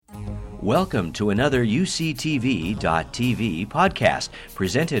Welcome to another UCTV.tv podcast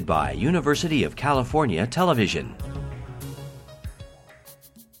presented by University of California Television.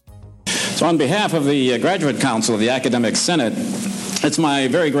 So on behalf of the Graduate Council of the Academic Senate, it's my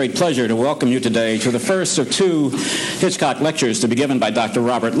very great pleasure to welcome you today to the first of two Hitchcock lectures to be given by Dr.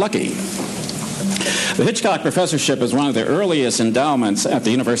 Robert Luckey. The Hitchcock Professorship is one of the earliest endowments at the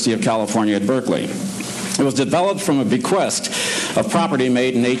University of California at Berkeley. It was developed from a bequest of property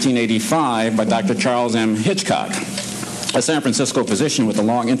made in 1885 by Dr. Charles M. Hitchcock, a San Francisco physician with a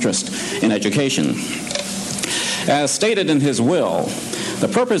long interest in education. As stated in his will, the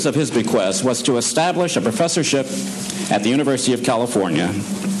purpose of his bequest was to establish a professorship at the University of California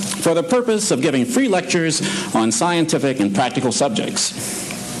for the purpose of giving free lectures on scientific and practical subjects.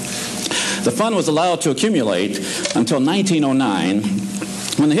 The fund was allowed to accumulate until 1909,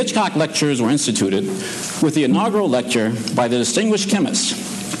 when the Hitchcock Lectures were instituted with the inaugural lecture by the distinguished chemist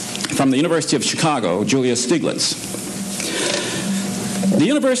from the University of Chicago, Julius Stiglitz. The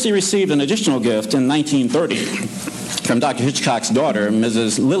university received an additional gift in 1930 from Dr. Hitchcock's daughter,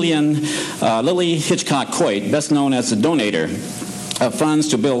 Mrs. Lily Hitchcock Coit, best known as the donator of funds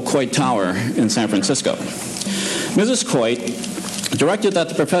to build Coit Tower in San Francisco. Mrs. Coit directed that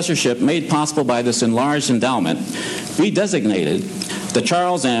the professorship made possible by this enlarged endowment be designated the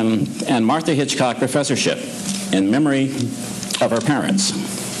Charles M. and Martha Hitchcock Professorship in memory of her parents.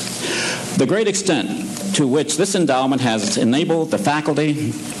 The great extent to which this endowment has enabled the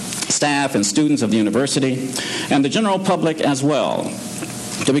faculty, staff, and students of the university, and the general public as well,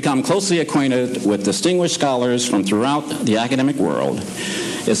 to become closely acquainted with distinguished scholars from throughout the academic world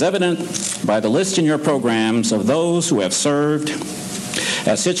is evident by the list in your programs of those who have served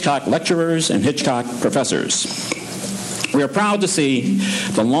as Hitchcock lecturers and Hitchcock professors. We are proud to see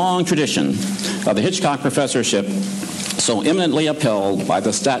the long tradition of the Hitchcock Professorship so eminently upheld by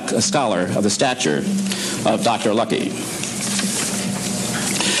the scholar of the stature of Dr. Luckey.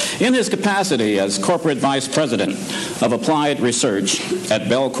 In his capacity as Corporate Vice President of Applied Research at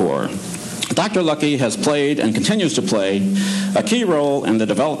Belcor, Dr. Luckey has played and continues to play a key role in the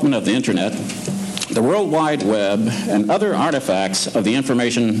development of the Internet, the World Wide Web, and other artifacts of the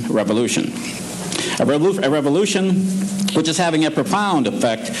information revolution. A revolution which is having a profound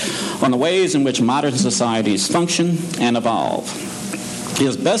effect on the ways in which modern societies function and evolve. He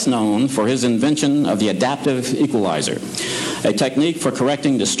is best known for his invention of the adaptive equalizer, a technique for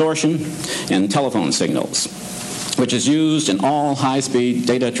correcting distortion in telephone signals, which is used in all high-speed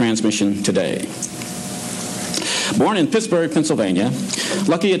data transmission today. Born in Pittsburgh, Pennsylvania,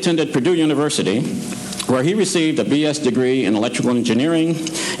 Luckey attended Purdue University, where he received a B.S. degree in electrical engineering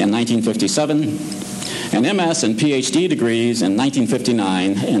in 1957, and MS and PhD degrees in 1959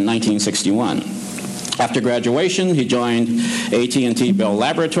 and 1961. After graduation, he joined AT&T Bell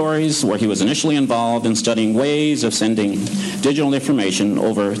Laboratories, where he was initially involved in studying ways of sending digital information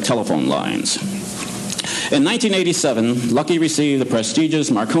over telephone lines. In 1987, Luckey received the prestigious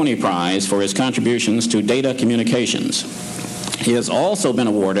Marconi Prize for his contributions to data communications. He has also been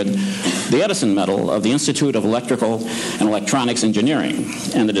awarded the Edison Medal of the Institute of Electrical and Electronics Engineering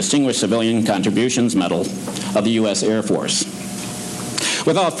and the Distinguished Civilian Contributions Medal of the U.S. Air Force.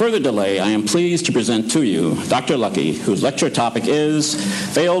 Without further delay, I am pleased to present to you Dr. Luckey, whose lecture topic is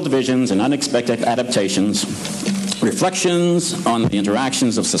Failed Visions and Unexpected Adaptations, Reflections on the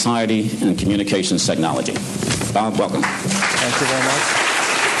Interactions of Society and Communications Technology. Bob, welcome. Thank you very much.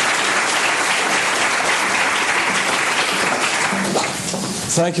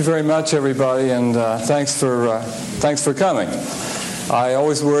 Thank you very much, everybody, and thanks for coming. I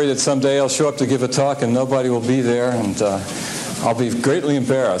always worry that someday I'll show up to give a talk and nobody will be there, and I'll be greatly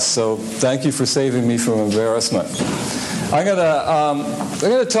embarrassed. So thank you for saving me from embarrassment. I'm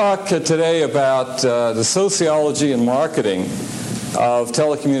going to talk today about the sociology and marketing of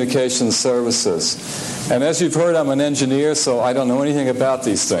telecommunications services. And as you've heard, I'm an engineer, so I don't know anything about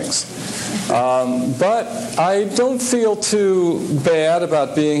these things. But I don't feel too bad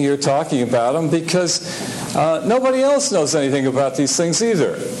about being here talking about them because nobody else knows anything about these things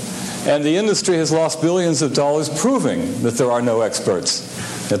either. And the industry has lost billions of dollars proving that there are no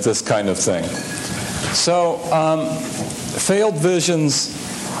experts at this kind of thing. So, failed visions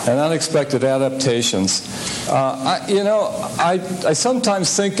and unexpected adaptations. I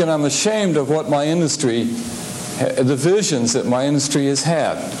sometimes think, and I'm ashamed of what my industry, the visions that my industry has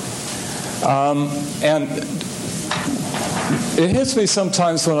had. And it hits me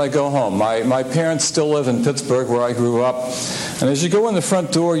sometimes when I go home. My parents still live in Pittsburgh, where I grew up. And as you go in the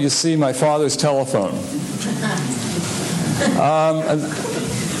front door, you see my father's telephone.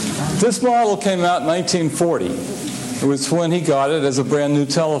 This model came out in 1940. It was when he got it as a brand new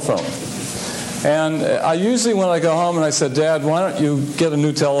telephone. And I usually, when I go home and I said, Dad, why don't you get a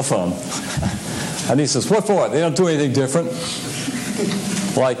new telephone? And he says, what for? They don't do anything different.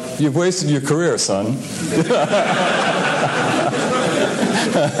 Like, you've wasted your career, son.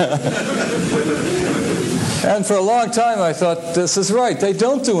 And for a long time I thought, this is right. They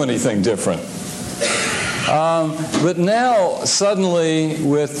don't do anything different. But now, suddenly,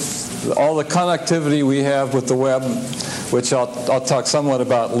 with all the connectivity we have with the web, which I'll talk somewhat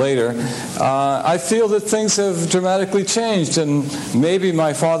about later, I feel that things have dramatically changed, and maybe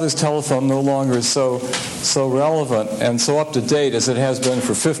my father's telephone no longer is so relevant and so up to date as it has been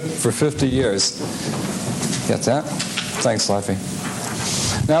for 50 years. Get that? Thanks, Leffy.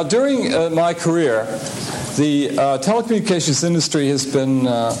 Now, during my career, the telecommunications industry has been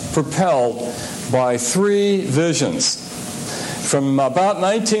propelled by three visions. From about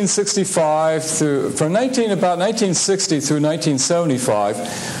 1960 through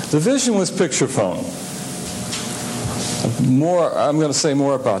 1975, the vision was picture phone. I'm going to say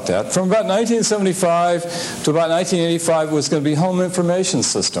more about that. From about 1975 to about 1985, it was going to be home information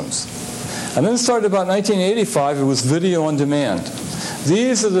systems. And then started about 1985, it was video on demand.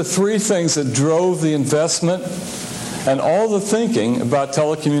 These are the three things that drove the investment and all the thinking about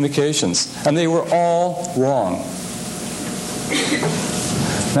telecommunications. And they were all wrong.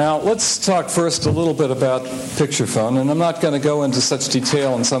 Now, let's talk first a little bit about picture phone. And I'm not going to go into such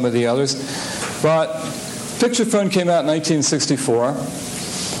detail on some of the others. But picture phone came out in 1964.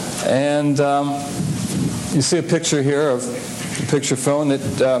 And you see a picture here of the picture phone.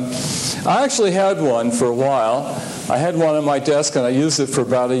 I actually had one for a while. I had one on my desk, and I used it for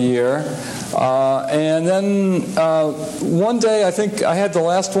about a year. And then one day, I think I had the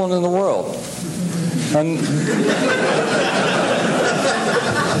last one in the world.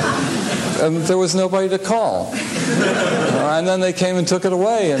 And there was nobody to call. And then they came and took it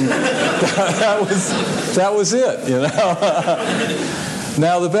away, and that was it, you know.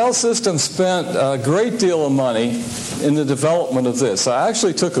 Now, the Bell system spent a great deal of money in the development of this. I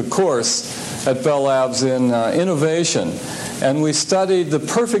actually took a course at Bell Labs in innovation, and we studied the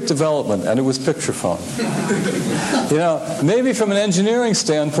perfect development, and it was picture phone. You know, maybe from an engineering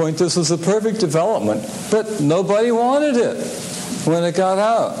standpoint, this was the perfect development, but nobody wanted it when it got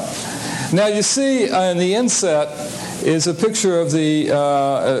out. Now, you see in the inset is a picture of the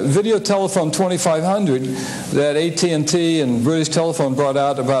video telephone 2500 that AT&T and British Telephone brought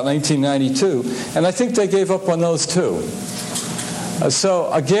out about 1992, and I think they gave up on those too.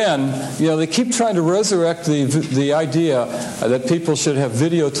 So again, you know, they keep trying to resurrect the idea that people should have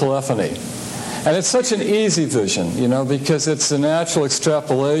video telephony. And it's such an easy vision, you know, because it's a natural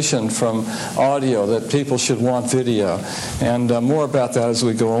extrapolation from audio that people should want video. And more about that as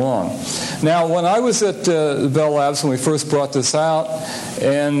we go along. Now, when I was at Bell Labs when we first brought this out,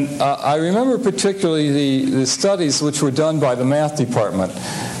 and I remember particularly the studies which were done by the math department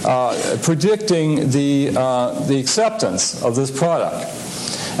predicting the acceptance of this product.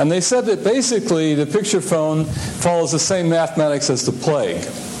 And they said that basically the picture phone follows the same mathematics as the plague.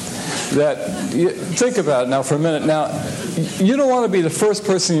 Think about it now for a minute. Now, you don't want to be the first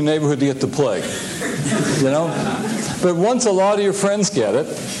person in your neighborhood to get the plague, you know? But once a lot of your friends get it,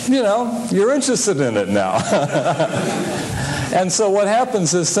 you know, you're interested in it now. And so what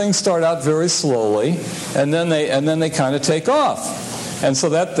happens is things start out very slowly, and then they kind of take off. And so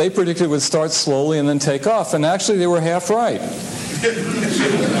that they predicted it would start slowly and then take off. And actually, they were half right.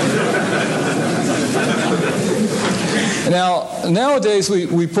 Now, nowadays,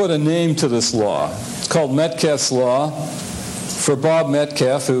 we put a name to this law. It's called Metcalfe's Law, for Bob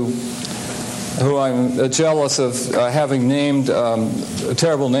Metcalfe, who I'm jealous of having named, a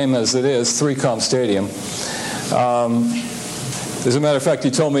terrible name as it is, 3Com Stadium. As a matter of fact, he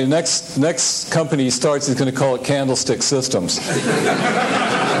told me the next company he starts, he's going to call it Candlestick Systems.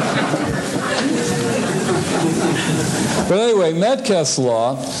 But anyway, Metcalfe's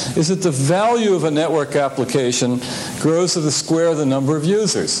law is that the value of a network application grows to the square of the number of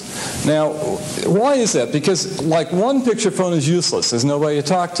users. Now, why is that? Because, like, one picture phone is useless. There's nobody to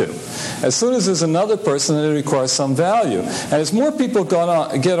talk to. As soon as there's another person, it requires some value. And as more people get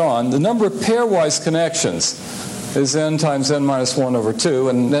on, the number of pairwise connections is n times n minus 1 over 2,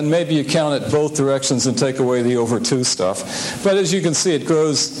 and then maybe you count it both directions and take away the over 2 stuff. But as you can see, it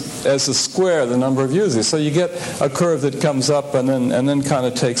grows as a square, the number of users. So you get a curve that comes up and then kind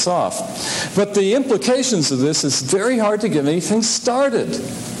of takes off. But the implications of this is very hard to get anything started,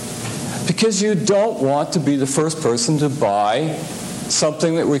 because you don't want to be the first person to buy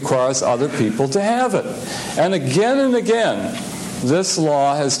something that requires other people to have it. And again, this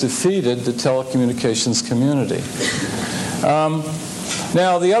law has defeated the telecommunications community.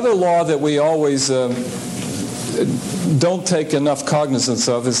 Now, the other law that we always don't take enough cognizance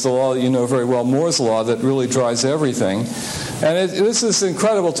of is the law that you know very well, Moore's law, that really drives everything. And this is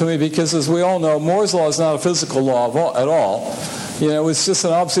incredible to me because, as we all know, Moore's law is not a physical law at all. You know, it's just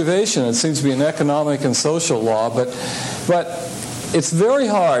an observation. It seems to be an economic and social law, but it's very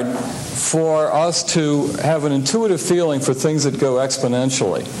hard for us to have an intuitive feeling for things that go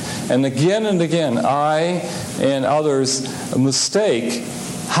exponentially. And again, I and others mistake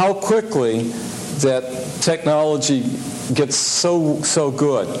how quickly that technology gets so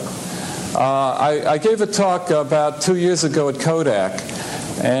good. I gave a talk about 2 years ago at Kodak,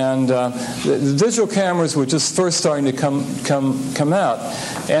 and the digital cameras were just first starting to come out.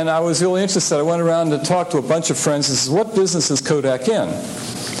 And I was really interested. I went around to talk to a bunch of friends and said, what business is Kodak in?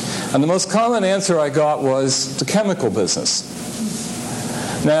 And the most common answer I got was the chemical business.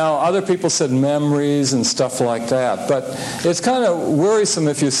 Now, other people said memories and stuff like that, but it's kind of worrisome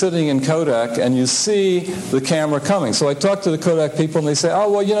if you're sitting in Kodak and you see the camera coming. So I talked to the Kodak people, and they say,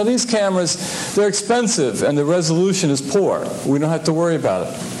 oh, well, you know, these cameras, they're expensive, and the resolution is poor. We don't have to worry about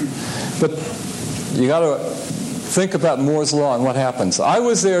it. But you got to think about Moore's law and what happens. I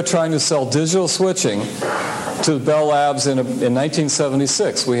was there trying to sell digital switching to the Bell Labs in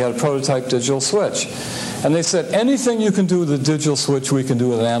 1976. We had a prototype digital switch. And they said, anything you can do with a digital switch, we can do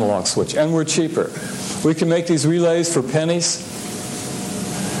with an analog switch. And we're cheaper. We can make these relays for pennies.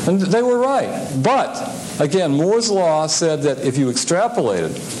 And they were right. But, again, Moore's law said that if you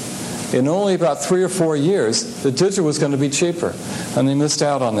extrapolated, in only about 3 or 4 years, the digital was going to be cheaper. And they missed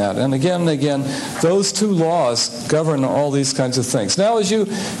out on that. And again, those two laws govern all these kinds of things. Now,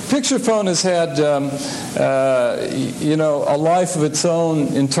 picture phone has had, a life of its own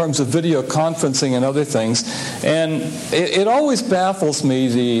in terms of video conferencing and other things. And it always baffles me,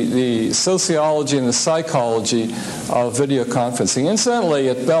 the sociology and the psychology of video conferencing. Incidentally,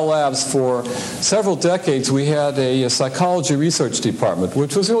 at Bell Labs for several decades, we had a psychology research department,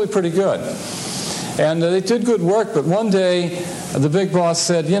 which was really pretty good. And they did good work, but one day the big boss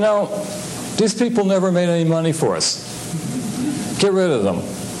said, you know, these people never made any money for us. Get rid of them.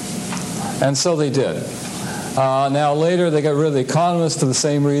 And so they did. Now later they got rid of the economists for the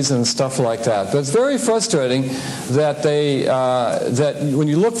same reason and stuff like that. But it's very frustrating that that when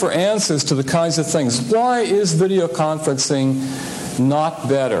you look for answers to the kinds of things, why is video conferencing not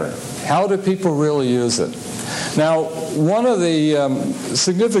better? How do people really use it? Now, one of the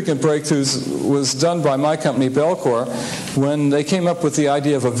significant breakthroughs was done by my company, Bellcore, when they came up with the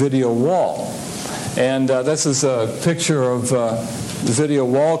idea of a video wall. And this is a picture of video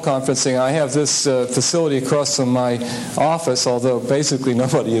wall conferencing. I have this facility across from my office, although basically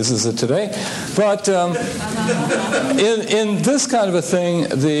nobody uses it today. But in this kind of a thing,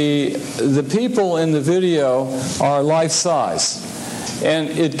 the people in the video are life-size.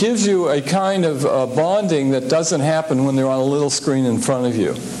 And it gives you a kind of bonding that doesn't happen when they're on a little screen in front of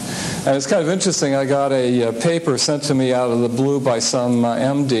you. And it's kind of interesting. I got a paper sent to me out of the blue by some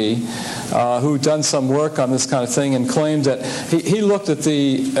MD who'd done some work on this kind of thing and claimed that he looked at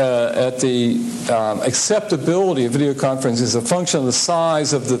the acceptability of video conferencing as a function of the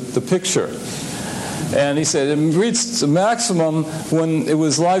size of the picture. And he said it reached the maximum when it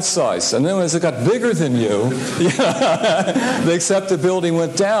was life-size, and then as it got bigger than you, the acceptability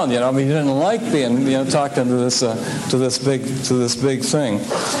went down. I mean, he didn't like being, talking to this big thing.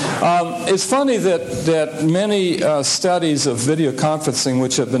 It's funny that many studies of video conferencing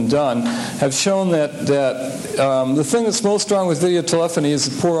which have been done have shown that the thing that's most wrong with video telephony is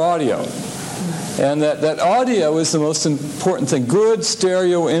poor audio. And that audio is the most important thing. Good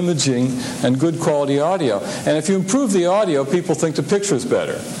stereo imaging and good quality audio. And if you improve the audio, people think the picture is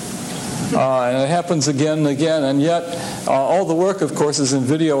better. And it happens again and again. And yet, all the work, of course, is in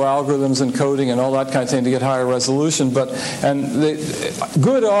video algorithms and coding and all that kind of thing to get higher resolution. Good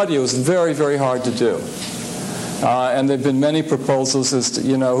audio is very, very hard to do. And there have been many proposals as to,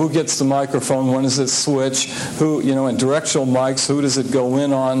 who gets the microphone, when does it switch, and directional mics, who does it go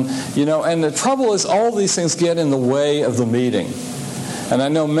in on, and the trouble is all these things get in the way of the meeting. And I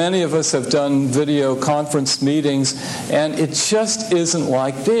know many of us have done video conference meetings, and it just isn't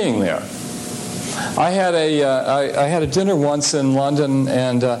like being there. I had a dinner once in London,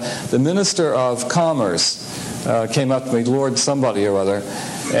 and the Minister of Commerce came up to me, Lord somebody or other,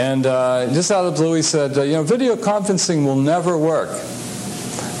 and just out of the blue he said, video conferencing will never work.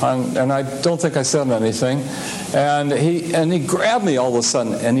 And I don't think I said anything. And he grabbed me all of a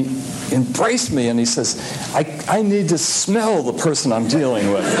sudden, and he embraced me, and he says, I need to smell the person I'm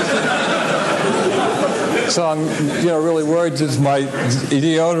dealing with. So I'm, really worried that my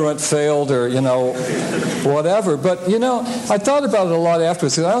deodorant failed or, whatever. But, I thought about it a lot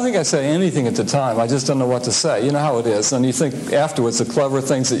afterwards. I don't think I said anything at the time. I just don't know what to say. You know how it is. And you think afterwards the clever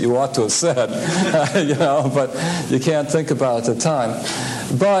things that you ought to have said, but you can't think about it at the time.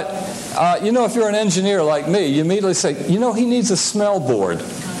 But, if you're an engineer like me, you immediately say, he needs a smell board.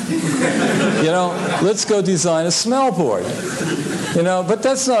 Let's go design a smell board. But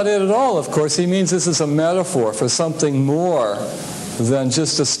that's not it at all, of course. He means this is a metaphor for something more than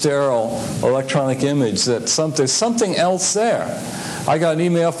just a sterile electronic image, that there's something else there. I got an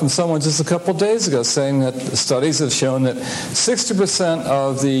email from someone just a couple days ago saying that studies have shown that 60%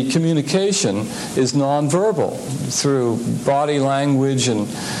 of the communication is nonverbal through body language and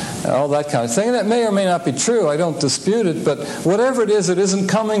all that kind of thing. And that may or may not be true. I don't dispute it. But whatever it isn't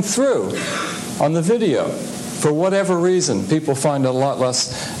coming through on the video. For whatever reason, people find it a lot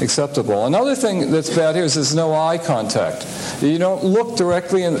less acceptable. Another thing that's bad here is there's no eye contact. You don't look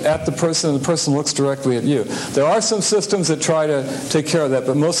directly at the person, and the person looks directly at you. There are some systems that try to take care of that,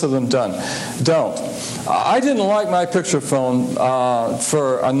 but most of them don't. I didn't like my picture phone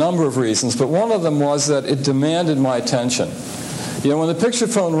for a number of reasons, but one of them was that it demanded my attention. When the picture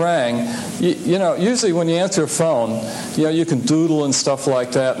phone rang, usually when you answer a phone, you can doodle and stuff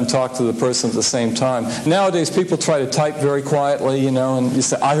like that and talk to the person at the same time. Nowadays, people try to type very quietly, and you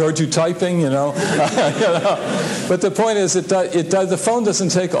say, "I heard you typing," But the point is, the phone doesn't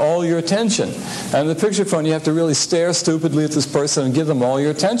take all your attention. And the picture phone, you have to really stare stupidly at this person and give them all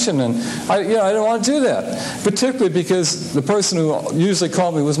your attention. And I don't want to do that, particularly because the person who usually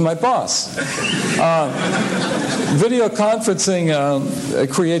called me was my boss. Video conferencing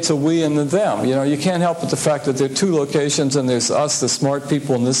creates a we and a them. You can't help but the fact that there are two locations, and there's us, the smart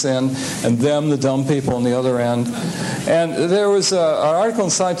people on this end, and them, the dumb people on the other end. And there was an article in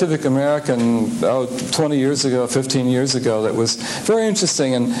Scientific American 20 years ago, 15 years ago, that was very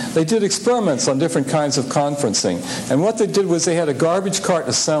interesting, and they did experiments on different kinds of conferencing. And what they did was they had a garbage cart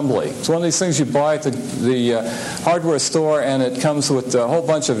assembly. It's one of these things you buy at the hardware store, and it comes with a whole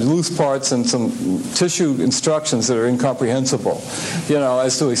bunch of loose parts and some tissue instructions that are incomprehensible,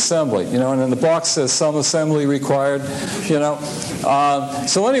 as to assembly, and then the box says some assembly required,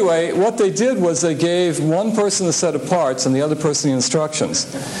 So anyway, what they did was they gave one person a set of parts and the other person the instructions.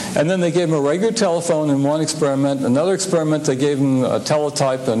 And then they gave them a regular telephone in one experiment. Another experiment, they gave them a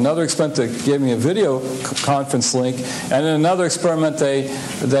teletype. Another experiment, they gave me a video conference link. And in another experiment,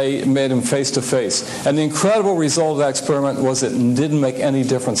 they made them face-to-face. And the incredible result of that experiment was it didn't make any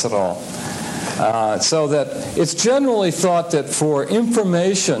difference at all. So that it's generally thought that for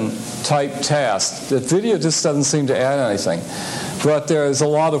information-type tasks, that video just doesn't seem to add anything. But there's a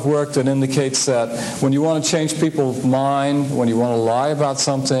lot of work that indicates that when you want to change people's mind, when you want to lie about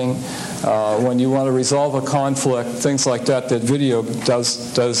something, when you want to resolve a conflict, things like that, that video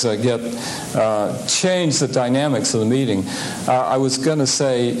does change the dynamics of the meeting. I was going to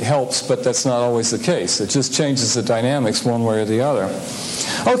say helps, but that's not always the case. It just changes the dynamics one way or the other.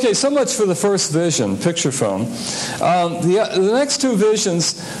 Okay, so much for the first vision, picture phone. The next two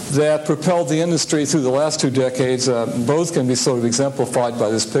visions that propelled the industry through the last 2 decades, both can be sort of exemplified by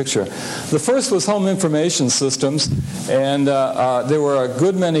this picture. The first was home information systems, and there were a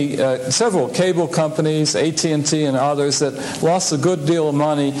good many, several cable companies, AT&T and others, that lost a good deal of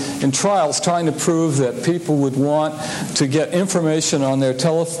money in trials trying to prove that people would want to get information on their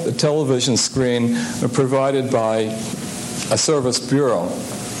television screen provided by a service bureau.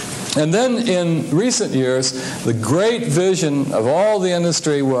 And then in recent years, the great vision of all the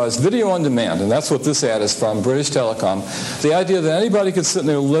industry was video on demand, and that's what this ad is from, British Telecom. The idea that anybody could sit in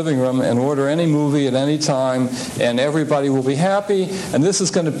their living room and order any movie at any time, and everybody will be happy, and this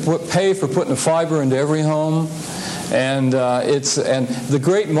is going to pay for putting a fiber into every home. And the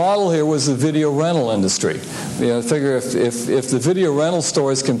great model here was the video rental industry. Figure if the video rental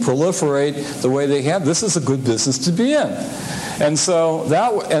stores can proliferate the way they have, this is a good business to be in. And so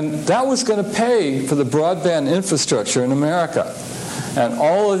that was going to pay for the broadband infrastructure in America. And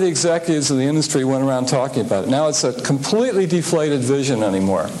all of the executives of the industry went around talking about it. Now it's a completely deflated vision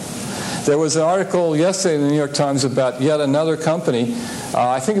anymore. There was an article yesterday in the New York Times about yet another company,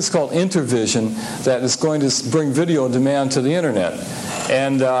 I think it's called Intervision, that is going to bring video on demand to the internet.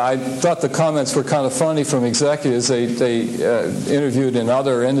 And I thought the comments were kind of funny from executives. They interviewed in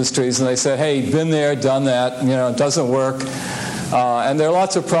other industries, and they said, hey, been there, done that, it doesn't work. And there are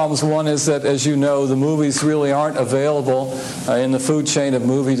lots of problems. One is that, as you know, the movies really aren't available in the food chain of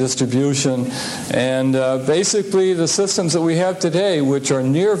movie distribution. And basically, the systems that we have today, which are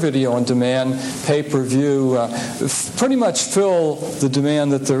near video on demand, pay-per-view, pretty much fill the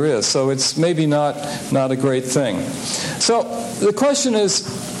demand that there is. So it's maybe not a great thing. So the question is,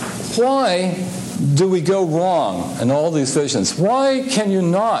 why do we go wrong in all these visions? Why can you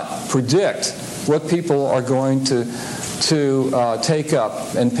not predict what people are going to take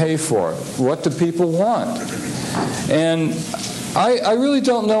up and pay for? What do people want? And I really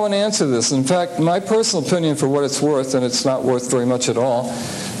don't know an answer to this. In fact, my personal opinion, for what it's worth, and it's not worth very much at all,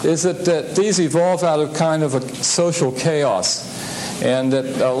 is that these evolve out of kind of a social chaos. And that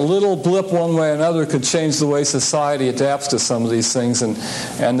a little blip one way or another could change the way society adapts to some of these things, and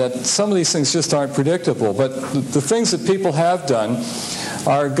that some of these things just aren't predictable. But the things that people have done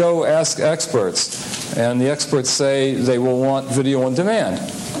are go ask experts. And the experts say they will want video on demand.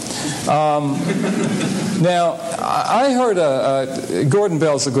 Now, I heard Gordon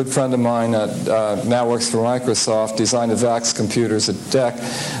Bell's a good friend of mine, now works for Microsoft, designed the VAX computers at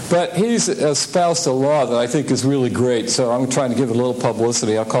DEC. But he's espoused a law that I think is really great, so I'm trying to give it a little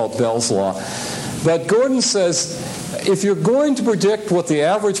publicity. I'll call it Bell's Law. But Gordon says, if you're going to predict what the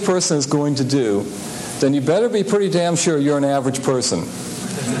average person is going to do, then you better be pretty damn sure you're an average person.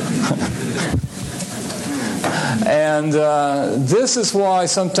 And this is why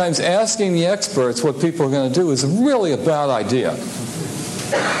sometimes asking the experts what people are going to do is really a bad idea.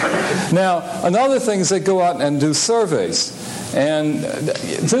 Now, another thing is they go out and do surveys. And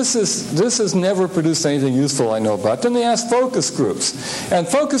this has never produced anything useful I know about. Then they ask focus groups. And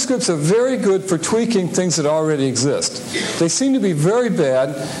focus groups are very good for tweaking things that already exist. They seem to be very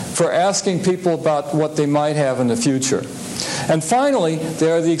bad for asking people about what they might have in the future. And finally,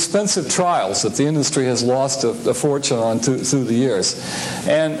 there are the expensive trials that the industry has lost a fortune on through the years.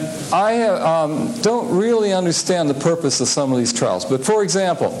 And I don't really understand the purpose of some of these trials. But for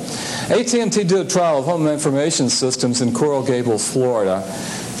example, AT&T did a trial of home information systems in Coral Gables, Florida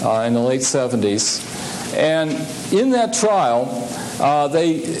in the late 70s. And in that trial,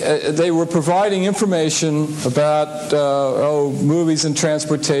 they were providing information about movies and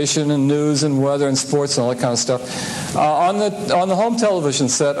transportation and news and weather and sports and all that kind of stuff on the home television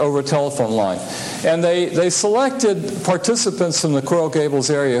set over a telephone line. And they selected participants from the Coral Gables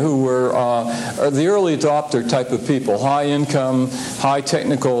area who were the early adopter type of people, high income, high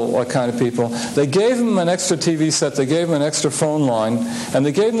technical kind of people. They gave them an extra TV set, they gave them an extra phone line, and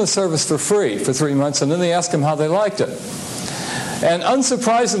they gave them the service for free for 3 months, and then they asked them how they liked it. And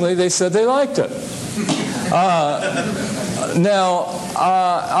unsurprisingly, they said they liked it.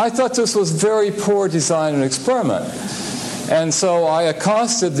 I thought this was very poor design and experiment. And so I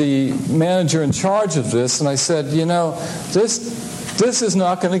accosted the manager in charge of this, and I said, you know, this is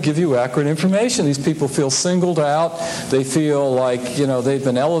not going to give you accurate information. These people feel singled out. They feel like, you know, they've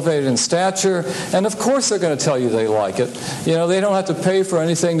been elevated in stature. And of course they're going to tell you they like it. You know, they don't have to pay for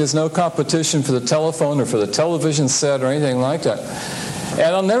anything. There's no competition for the telephone or for the television set or anything like that.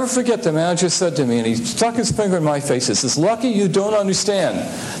 And I'll never forget, the manager said to me, and he stuck his finger in my face, he says, "Lucky, you don't understand.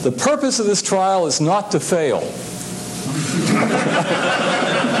 The purpose of this trial is not to fail."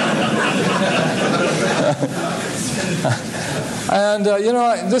 And, you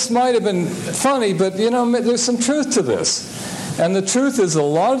know, this might have been funny, but, you know, there's some truth to this. And the truth is a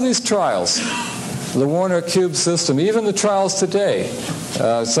lot of these trials, the Warner Cube system, even the trials today,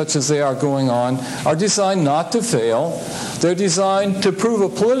 such as they are going on, are designed not to fail. They're designed to prove a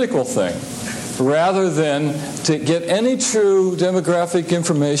political thing rather than to get any true demographic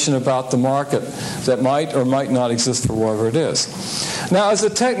information about the market that might or might not exist for whatever it is. Now, as a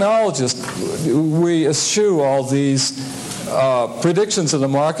technologist, we eschew all these predictions of the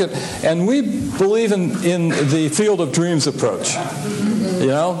market, and we believe in the field of dreams approach. You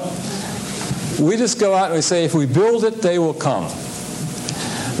know? We just go out and we say, if we build it, they will come.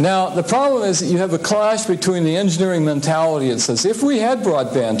 Now, the problem is that you have a clash between the engineering mentality that says, if we had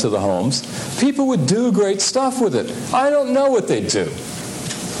broadband to the homes, people would do great stuff with it. I don't know what they'd do.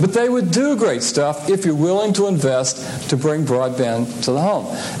 But they would do great stuff if you're willing to invest to bring broadband to the home.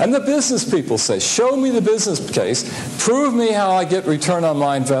 And the business people say, show me the business case, prove me how I get return on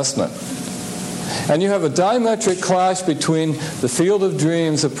my investment. And you have a diametric clash between the field of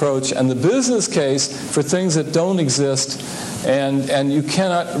dreams approach and the business case for things that don't exist, and you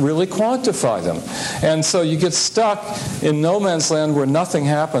cannot really quantify them. And so you get stuck in no man's land where nothing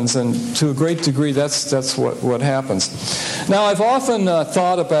happens, and to a great degree that's what happens. Now, I've often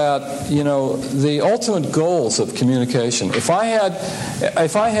thought about, you know, the ultimate goals of communication. If I had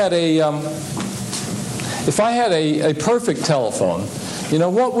if I had a perfect telephone,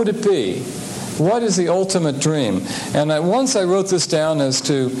 what would it be? What is the ultimate dream? And once I wrote this down as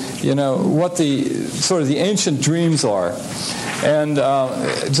to, what the sort of the ancient dreams are. And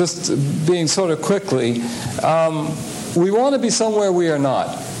just being sort of quickly, we want to be somewhere we are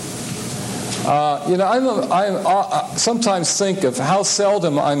not. I sometimes think of how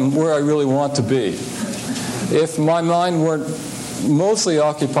seldom I'm where I really want to be. If my mind weren't mostly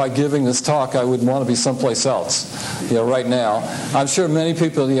occupied giving this talk, I would want to be someplace else. Right now, I'm sure many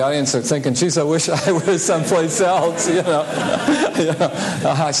people in the audience are thinking, "Geez, I wish I was someplace else."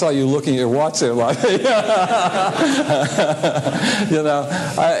 I saw you looking at your watch there, like,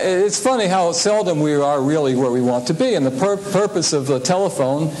 It's funny how seldom we are really where we want to be. And the purpose of the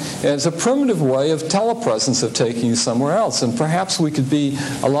telephone is a primitive way of telepresence, of taking you somewhere else. And perhaps we could be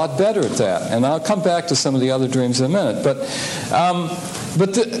a lot better at that. And I'll come back to some of the other dreams in a minute. But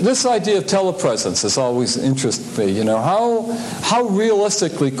this idea of telepresence has always interested me. How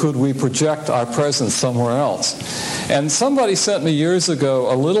realistically could we project our presence somewhere else? And somebody sent me years ago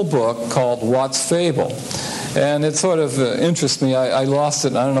a little book called Watt's Fable. And it sort of interests me. I lost it,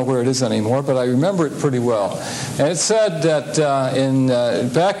 and I don't know where it is anymore, but I remember it pretty well. And it said that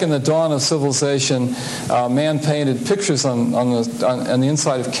back in the dawn of civilization, man painted pictures on the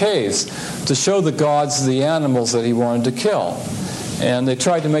inside of caves to show the gods the animals that he wanted to kill. And they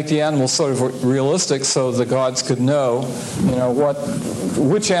tried to make the animals sort of realistic so the gods could know,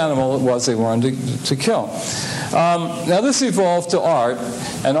 which animal it was they wanted to kill. Now this evolved to art,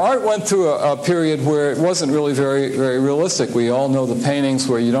 and art went through a period where it wasn't really very, very realistic. We all know the paintings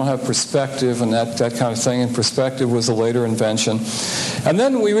where you don't have perspective and that kind of thing, and perspective was a later invention. And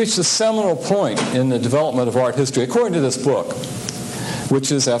then we reached a seminal point in the development of art history, according to this book,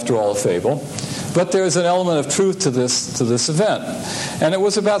 which is, after all, a fable. But there's an element of truth to this event. And it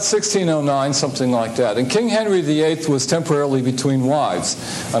was about 1609, something like that. And King Henry VIII was temporarily between wives,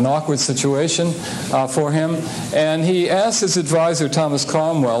 an awkward situation for him. And he asked his advisor, Thomas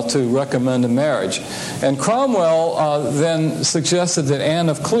Cromwell, to recommend a marriage. And Cromwell then suggested that Anne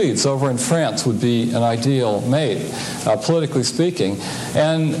of Cleves over in France would be an ideal mate, politically speaking.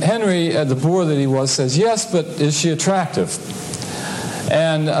 And Henry, the boor that he was, says, "Yes, but is she attractive?"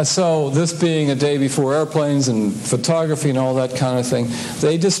 And so this being a day before airplanes and photography and all that kind of thing,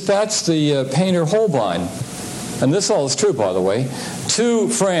 they dispatched the painter Holbein, and this all is true, by the way, to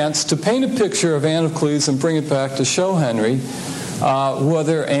France to paint a picture of Anne of Cleves and bring it back to show Henry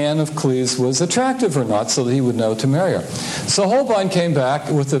whether Anne of Cleves was attractive or not, so that he would know to marry her. So Holbein came back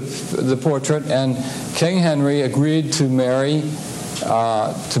with the portrait, and King Henry agreed to marry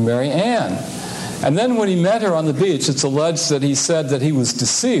Anne. And then when he met her on the beach, it's alleged that he said that he was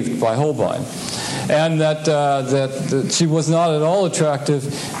deceived by Holbein, and that she was not at all attractive,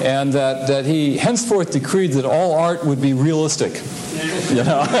 and that he henceforth decreed that all art would be realistic.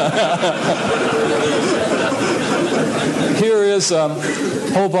 Here is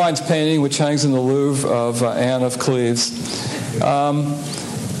Holbein's painting, which hangs in the Louvre, of Anne of Cleves.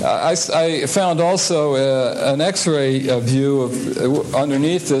 I found also an X-ray view of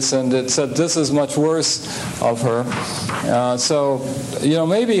underneath this, and it said this is much worse of her. So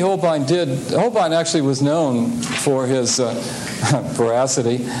maybe Holbein actually was known for his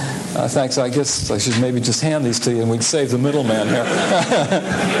veracity. Thanks. I guess I should maybe just hand these to you, and we'd save the middleman here.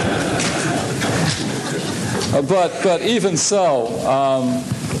 But even so,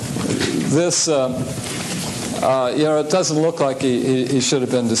 this. It doesn't look like he should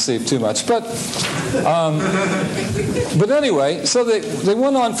have been deceived too much. But anyway, so they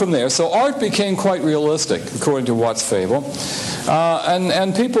went on from there. So art became quite realistic, according to Watt's Fable.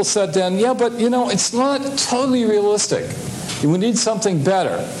 And people said then, yeah, but, it's not totally realistic. We need something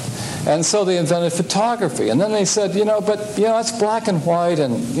better. And so they invented photography. And then they said, but, it's black and white,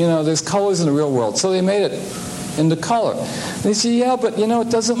 and, there's colors in the real world. So they made it into color. And they said, yeah, but, it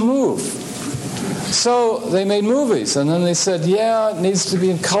doesn't move. So they made movies, and then they said, yeah, it needs to be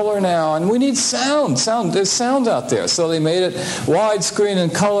in color now, and we need sound. There's sound out there. So they made it widescreen and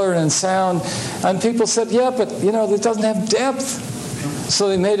color and sound, and people said, yeah, but, it doesn't have depth. So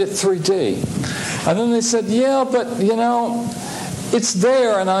they made it 3D. And then they said, yeah, but, it's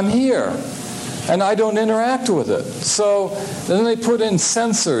there, and I'm here, and I don't interact with it. So then they put in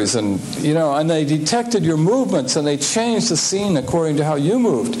sensors, and, and they detected your movements, and they changed the scene according to how you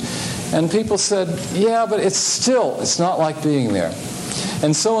moved. And people said, yeah, but it's not like being there.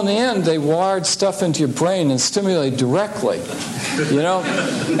 And so in the end, they wired stuff into your brain and stimulated directly,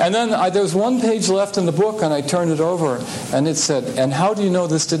 And then there was one page left in the book, and I turned it over, and it said, and how do you know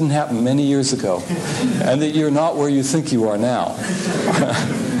this didn't happen many years ago, and that you're not where you think you are now?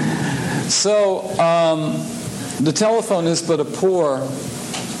 So the telephone is but a poor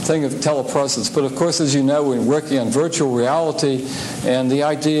thing of telepresence. But of course, as you know, we're working on virtual reality and the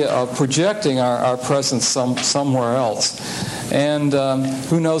idea of projecting our presence somewhere else. And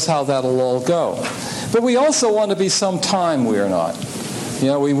who knows how that'll all go. But we also want to be sometime we are not. You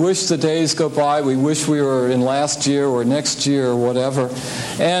know, we wish the days go by. We wish we were in last year or next year or whatever.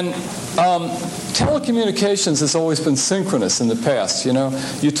 And telecommunications has always been synchronous in the past. You know,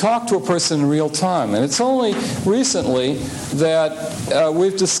 you talk to a person in real time. And it's only recently that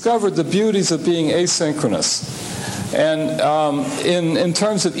we've discovered the beauties of being asynchronous. And in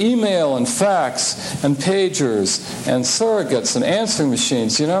terms of email and fax and pagers and surrogates and answering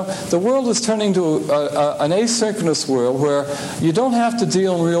machines, you know, the world is turning to an asynchronous world where you don't have to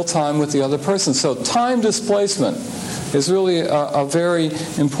deal in real time with the other person. So time displacement is really a very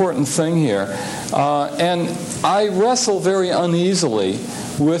important thing here. And I wrestle very uneasily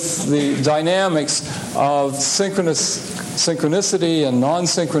with the dynamics of synchronicity and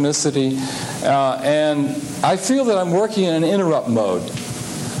non-synchronicity, and I feel that I'm working in an interrupt mode.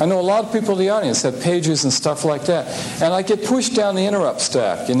 I know a lot of people in the audience have pagers and stuff like that, and I get pushed down the interrupt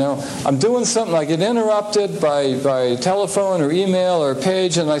stack. You know, I'm doing something, I get interrupted by telephone or email or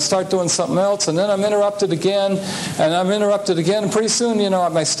page, and I start doing something else, and then I'm interrupted again, and pretty soon, you know,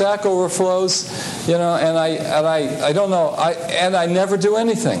 my stack overflows, you know, and I don't know, and I never do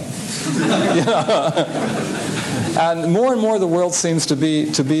anything. You know? And more the world seems to be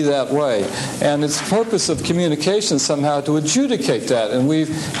that way. And it's the purpose of communication somehow to adjudicate that. And we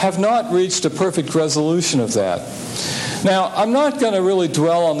have not reached a perfect resolution of that. Now, I'm not going to really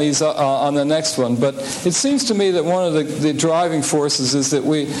dwell on these on the next one, but it seems to me that one of the driving forces is that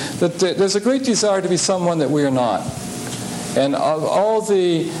there's a great desire to be someone that we are not. And all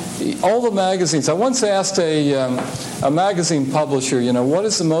the magazines, I once asked a magazine publisher, you know, what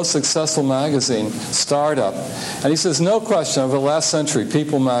is the most successful magazine startup? And he says, no question, over the last century,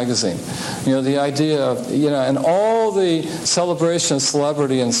 People magazine. You know, the idea of, you know, and all the celebration of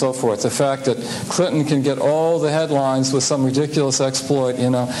celebrity and so forth, the fact that Clinton can get all the headlines with some ridiculous exploit, you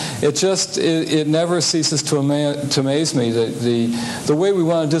know, it never ceases to amaze me, the way we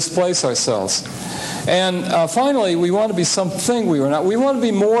want to displace ourselves. And finally, we want to be something we were not. We want to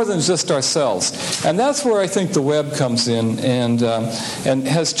be more than just ourselves. And that's where I think the web comes in and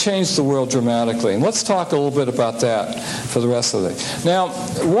has changed the world dramatically. And let's talk a little bit about that for the rest of the day. Now,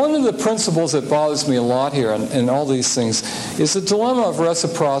 one of the principles that bothers me a lot here in all these things is the dilemma of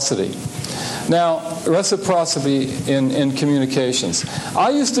reciprocity. Now, reciprocity in communications.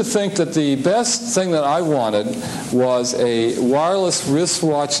 I used to think that the best thing that I wanted was a wireless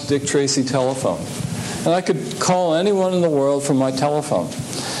wristwatch Dick Tracy telephone. And I could call anyone in the world from my telephone.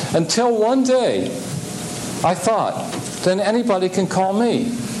 Until one day, I thought, then anybody can call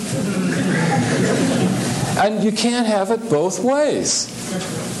me. And you can't have it both ways.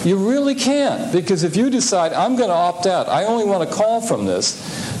 You really can't. Because if you decide, I'm going to opt out, I only want to call from this,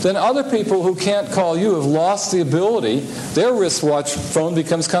 then other people who can't call you have lost the ability. Their wristwatch phone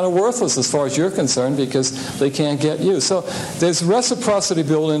becomes kind of worthless as far as you're concerned because they can't get you. So there's reciprocity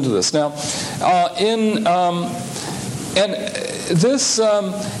built into this. Now,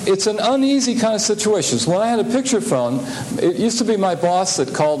 it's an uneasy kind of situation. So when I had a picture phone, it used to be my boss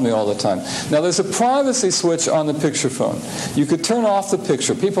that called me all the time. Now, there's a privacy switch on the picture phone. You could turn off the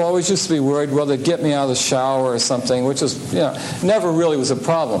picture. People always used to be worried, well, they'd get me out of the shower or something, which is, you know, never really was a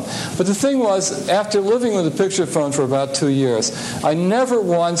problem. But the thing was, after living with a picture phone for about 2 years, I never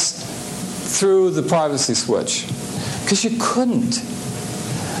once threw the privacy switch because you couldn't.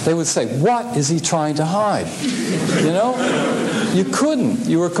 They would say, what is he trying to hide? You know? You couldn't.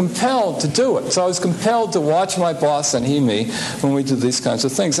 You were compelled to do it. So I was compelled to watch my boss and he me when we did these kinds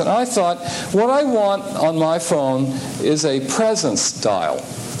of things. And I thought, what I want on my phone is a presence dial.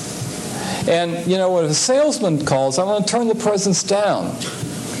 And, you know, when a salesman calls, I want to turn the presence down.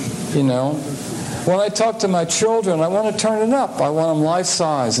 You know? When I talk to my children, I want to turn it up. I want them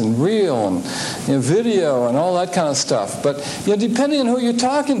life-size and real and, you know, video and all that kind of stuff. But, you know, depending on who you're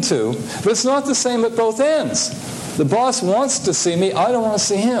talking to, but it's not the same at both ends. The boss wants to see me. I don't want to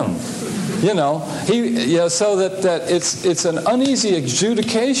see him. You know, so that it's an uneasy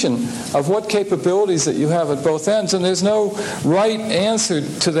adjudication of what capabilities that you have at both ends, and there's no right answer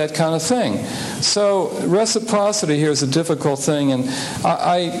to that kind of thing. So reciprocity here is a difficult thing, and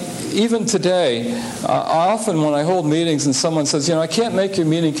I even today, often when I hold meetings and someone says, you know, I can't make your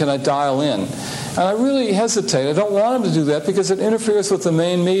meeting, can I dial in? And I really hesitate. I don't want them to do that because it interferes with the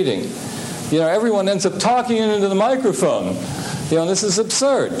main meeting. You know, everyone ends up talking into the microphone. You know, this is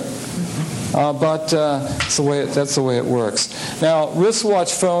absurd. but that's the way it works. Now,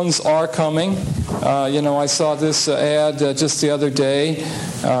 wristwatch phones are coming. I saw this ad just the other day.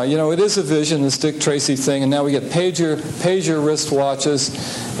 It is a vision, this Dick Tracy thing, and now we get pager wristwatches,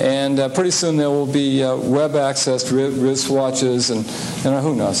 and pretty soon there will be web-accessed wristwatches, and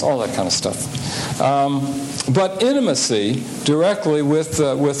who knows, all that kind of stuff. But intimacy directly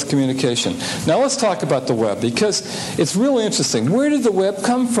with communication. Now let's talk about the web, because it's really interesting. Where did the web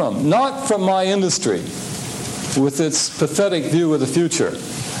come from? Not from my industry, with its pathetic view of the future.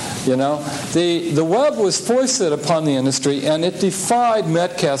 The web was foisted upon the industry, and it defied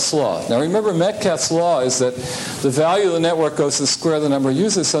Metcalfe's law. Now remember, Metcalfe's law is that the value of the network goes to the square of the number of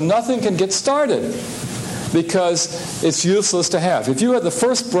users, so nothing can get started because it's useless to have. If you had the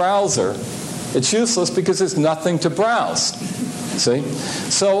first browser, it's useless because there's nothing to browse. See?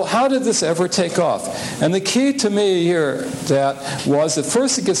 So how did this ever take off? And the key to me here that was at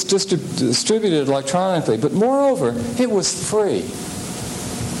first it gets distributed electronically, but moreover, it was free.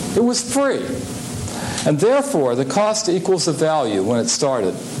 It was free. And therefore, the cost equals the value when it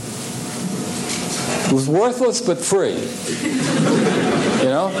started. It was worthless but free.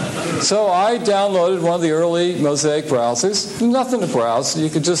 So I downloaded one of the early Mosaic browsers. Nothing to browse. You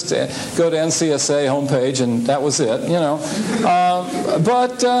could just go to NCSA homepage, and that was it.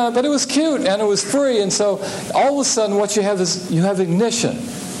 But it was cute and it was free. And so all of a sudden, what you have is you have ignition,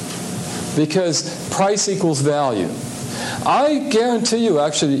 because price equals value. I guarantee you,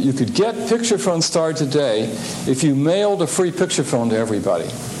 actually, that you could get picture phone started today if you mailed a free picture phone to everybody.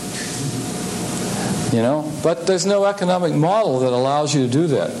 But there's no economic model that allows you to do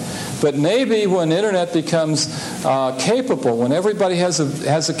that. But maybe when internet becomes capable, when everybody has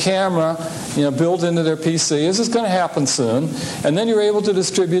a camera, built into their PC, this is going to happen soon, and then you're able to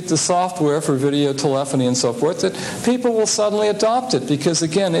distribute the software for video telephony and so forth, that people will suddenly adopt it, because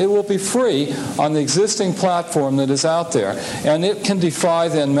again, it will be free on the existing platform that is out there, and it can defy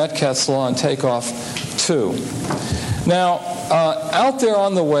then Metcalfe's law and take off too. Now, out there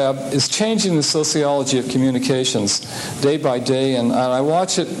on the web is changing the sociology of communications day by day, and I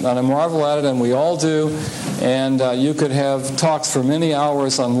watch it and I marvel at it, and we all do, and you could have talks for many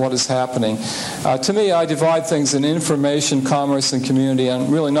hours on what is happening. To me, I divide things in information, commerce, and community.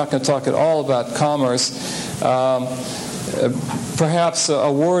 I'm really not going to talk at all about commerce. Perhaps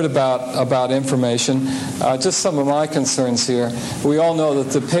a word about information. Just some of my concerns here. We all know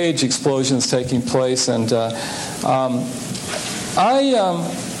that the page explosion is taking place, and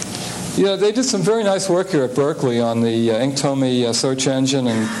they did some very nice work here at Berkeley on the Inktomi search engine,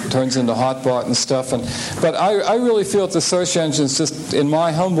 and turns into Hotbot and stuff. But I really feel that the search engines, just in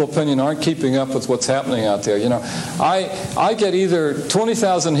my humble opinion, aren't keeping up with what's happening out there. I get either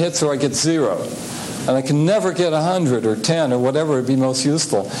 20,000 hits or I get 0. And I can never get 100 or 10 or whatever would be most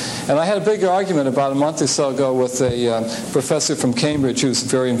useful. And I had a big argument about a month or so ago with a professor from Cambridge who's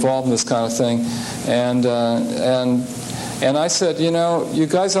very involved in this kind of thing. And I said, you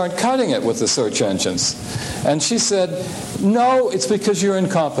guys aren't cutting it with the search engines. And she said, no, it's because you're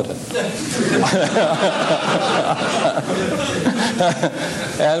incompetent.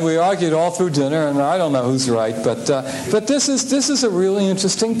 And we argued all through dinner, and I don't know who's right, but this is a really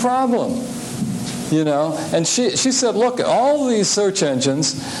interesting problem. And she said, look, all these search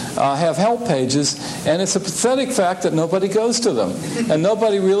engines have help pages, and it's a pathetic fact that nobody goes to them. And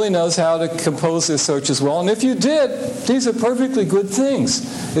nobody really knows how to compose their searches well. And if you did, these are perfectly good things.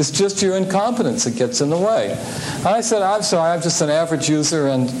 It's just your incompetence that gets in the way. And I said, I'm sorry, I'm just an average user,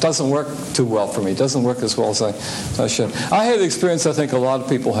 and it doesn't work too well for me. It doesn't work as well as I should. I had the experience I think a lot of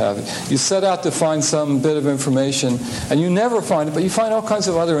people have. You set out to find some bit of information, and you never find it, but you find all kinds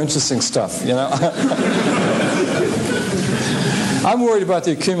of other interesting stuff, I'm worried about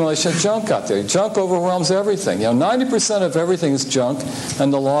the accumulation of junk out there. Junk overwhelms everything. 90% of everything is junk,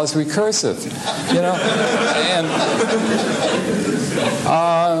 and the law is recursive.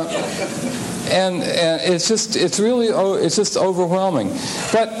 And it's just overwhelming.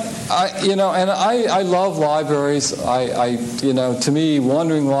 But I love libraries. To me,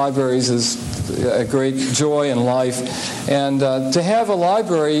 wandering libraries is a great joy in life, and to have a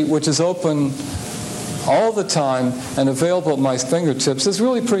library which is open all the time and available at my fingertips is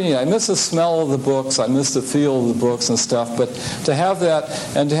really pretty neat. I miss the smell of the books, I miss the feel of the books and stuff, but to have that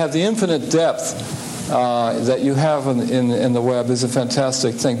and to have the infinite depth that you have in the web is a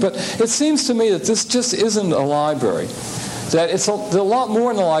fantastic thing. But it seems to me that this just isn't a library. That there's a lot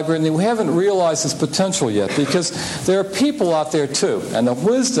more in the library, and we haven't realized its potential yet, because there are people out there too, and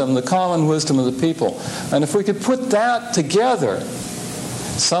the common wisdom of the people. And if we could put that together,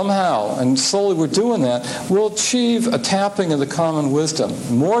 somehow, and slowly we're doing that, we'll achieve a tapping of the common wisdom,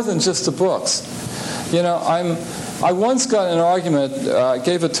 more than just the books. You know, I once got in an argument,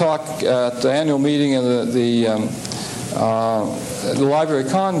 gave a talk at the annual meeting of the Library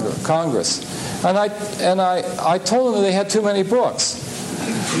of Congress, and I told them that they had too many books.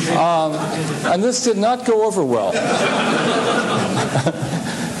 And this did not go over well.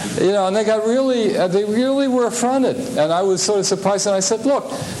 You know, and they really were affronted, and I was sort of surprised. And I said, "Look,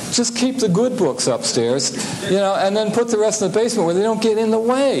 just keep the good books upstairs, you know, and then put the rest in the basement where they don't get in the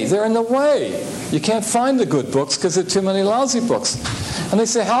way. They're in the way. You can't find the good books because there are too many lousy books." And they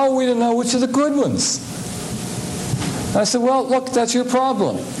say, "How are we to know which are the good ones?" And I said, "Well, look, that's your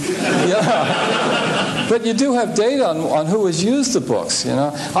problem." Yeah. But you do have data on who has used the books, you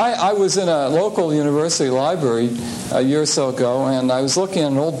know. I was in a local university library a year or so ago, and I was looking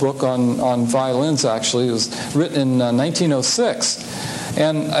at an old book on violins, actually. It was written in 1906.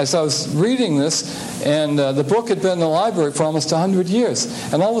 And as I was reading this, and the book had been in the library for almost 100 years,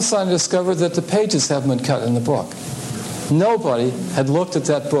 and all of a sudden I discovered that the pages haven't been cut in the book. Nobody had looked at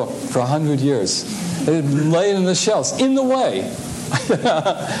that book for 100 years. It had laid in the shelves, in the way.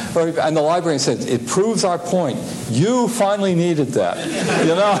 And the librarian said, "It proves our point. You finally needed that."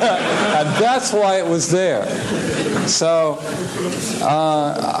 You know? And that's why it was there. So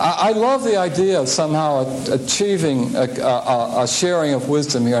I love the idea of somehow achieving a sharing of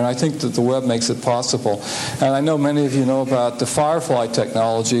wisdom here, and I think that the web makes it possible. And I know many of you know about the Firefly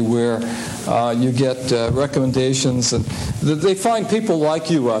technology, where you get recommendations, and they find people like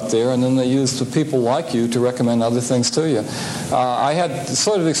you out there, and then they use the people like you to recommend other things to you. I had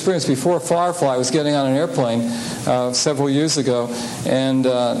sort of experience before Firefly. I was getting on an airplane several years ago, and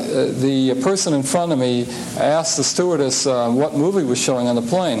the person in front of me asked the stewardess what movie was showing on the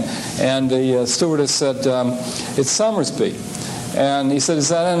plane, and the stewardess said, "It's Summersby." And he said, "Is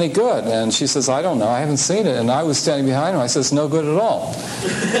that any good?" And she says, "I don't know. I haven't seen it." And I was standing behind her. I said, "It's no good at all."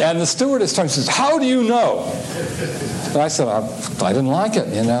 And the stewardess turns and says, "How do you know?" And I said, I didn't like it,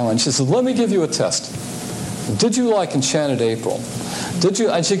 you know. And she said, "Let me give you a test. Did you like Enchanted April? Did you?"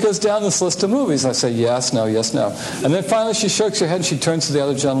 And she goes down this list of movies. I say, "Yes, no, yes, no." And then finally she shakes her head and she turns to the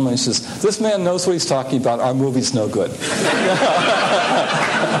other gentleman and she says, "This man knows what he's talking about. Our movie's no good."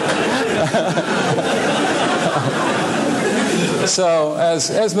 So,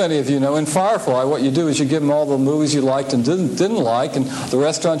 as many of you know, in Firefly, what you do is you give them all the movies you liked and didn't like, and the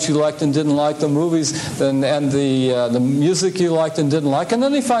restaurants you liked and didn't like, the movies and the music you liked and didn't like, and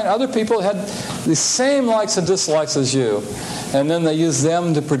then they find other people had the same likes and dislikes as you, and then they use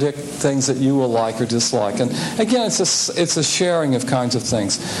them to predict things that you will like or dislike. And again, it's a sharing of kinds of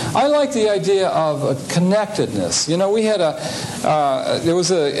things. I like the idea of connectedness. You know, we had there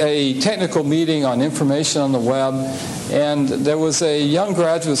was a technical meeting on information on the web, and there was a young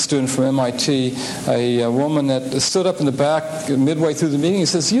graduate student from MIT, a woman that stood up in the back midway through the meeting and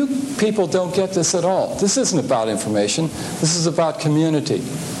says, "You people don't get this at all. This isn't about information. This is about community.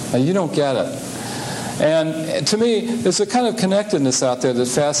 Now, you don't get it." And to me, there's a kind of connectedness out there that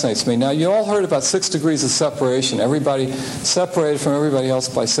fascinates me. Now, you all heard about 6 degrees of separation. Everybody separated from everybody else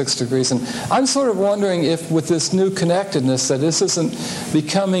by 6 degrees. And I'm sort of wondering if with this new connectedness that this isn't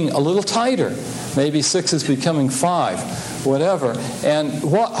becoming a little tighter. Maybe 6 is becoming 5, whatever. And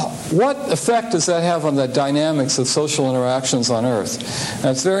what effect does that have on the dynamics of social interactions on Earth?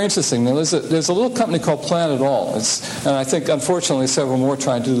 And it's very interesting. Now, there's a little company called Planet All, and I think, unfortunately, several more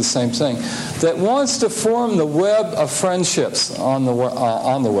trying to do the same thing, that wants to form the web of friendships on the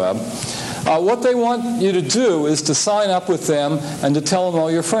web. What they want you to do is to sign up with them and to tell them all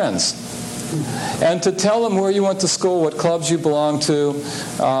your friends. And to tell them where you went to school, what clubs you belong to,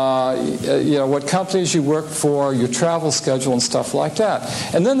 you know, what companies you work for, your travel schedule and stuff like that.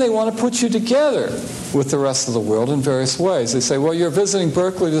 And then they want to put you together with the rest of the world in various ways. They say, "Well, you're visiting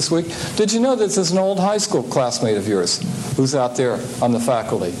Berkeley this week. Did you know that there's an old high school classmate of yours who's out there on the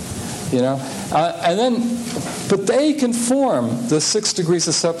faculty?" You know? But they can form the 6 degrees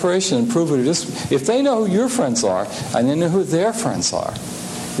of separation and prove it. If they know who your friends are and they know who their friends are,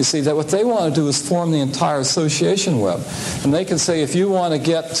 you see, that what they want to do is form the entire association web. And they can say, if you want to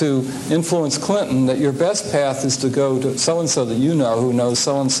get to influence Clinton, that your best path is to go to so-and-so that you know, who knows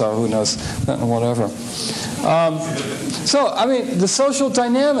so-and-so, who knows Clinton, whatever. So, I mean, the social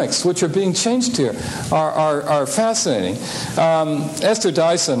dynamics which are being changed here are fascinating. Esther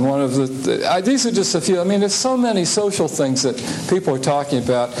Dyson, one of these are just a few. I mean, there's so many social things that people are talking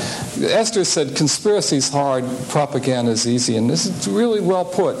about. Esther said, "Conspiracy is hard, propaganda is easy," and this is really well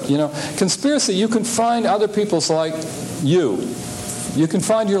put. You know, conspiracy, you can find other people's like you. You can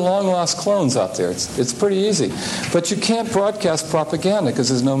find your long-lost clones out there. It's pretty easy. But you can't broadcast propaganda because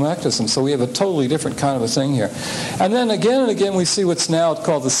there's no mechanism. So we have a totally different kind of a thing here. And then again and again we see what's now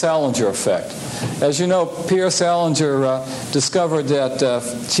called the Salinger effect. As you know, Pierre Salinger discovered that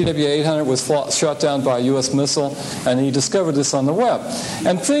TW-800 was shot down by a U.S. missile, and he discovered this on the web.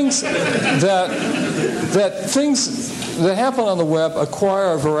 And things that happen on the web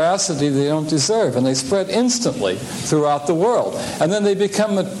acquire a veracity they don't deserve, and they spread instantly throughout the world. And then they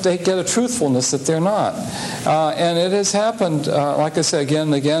get a truthfulness that they're not. And it has happened, like I say, again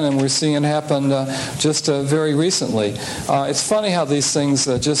and again, and we're seeing it happen just very recently. It's funny how these things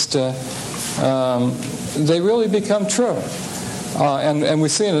they really become true. And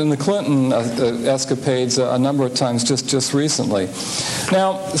we've seen it in the Clinton escapades a number of times just recently.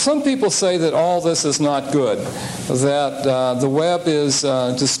 Now, some people say that all this is not good, that the web is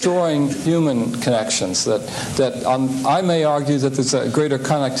destroying human connections, that I may argue that there's a greater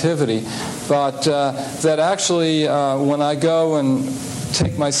connectivity, but that actually when I go and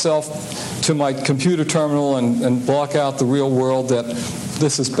take myself to my computer terminal and block out the real world, that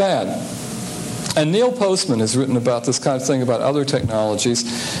this is bad. And Neil Postman has written about this kind of thing about other technologies.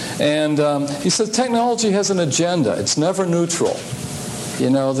 And he says technology has an agenda. It's never neutral. You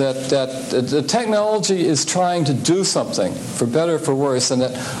know, that the technology is trying to do something, for better or for worse, and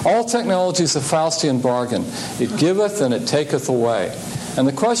that all technology is a Faustian bargain. It giveth and it taketh away. And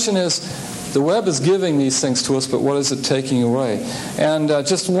the question is, the web is giving these things to us, but what is it taking away? And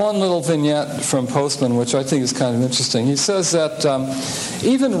just one little vignette from Postman, which I think is kind of interesting. He says that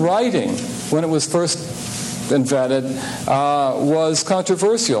even writing, when it was first invented, was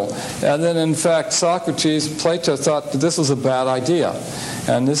controversial. And then, in fact, Plato thought that this was a bad idea.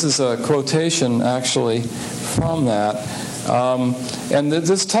 And this is a quotation, actually, from that. And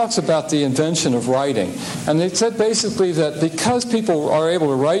this talks about the invention of writing. And they said basically that because people are able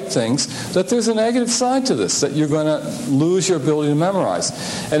to write things, that there's a negative side to this, that you're going to lose your ability to memorize.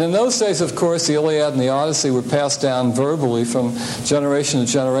 And in those days, of course, the Iliad and the Odyssey were passed down verbally from generation to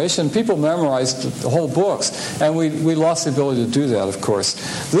generation. People memorized the whole books, and we lost the ability to do that, of course.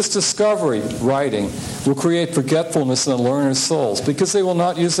 This discovery, writing, will create forgetfulness in the learner's souls because they will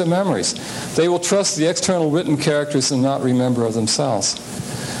not use their memories. They will trust the external written characters and not remember of themselves.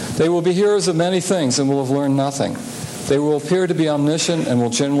 They will be hearers of many things and will have learned nothing. They will appear to be omniscient and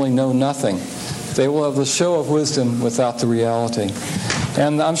will generally know nothing. They will have the show of wisdom without the reality.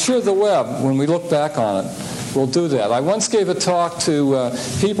 And I'm sure the web, when we look back on it, will do that. I once gave a talk to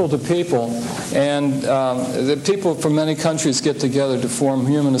people, and the people from many countries get together to form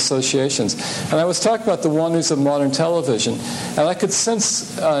human associations. And I was talking about the wonders of modern television, and I could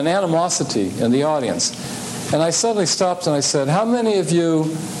sense an animosity in the audience. And I suddenly stopped and I said, how many of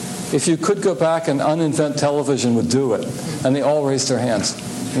you, if you could go back and uninvent television, would do it? And they all raised their hands,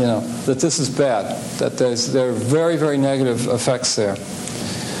 you know, that this is bad, that there are very, very negative effects there.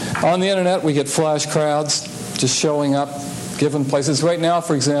 On the internet, we get flash crowds just showing up, given places. Right now,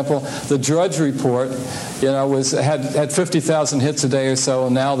 for example, the Drudge Report, you know, had 50,000 hits a day or so,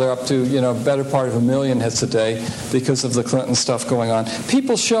 and now they're up to, you know, better part of 1 million hits a day because of the Clinton stuff going on.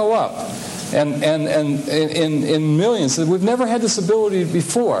 People show up. And in millions. We've never had this ability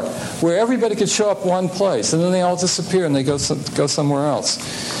before, where everybody could show up one place, and then they all disappear and they go somewhere else.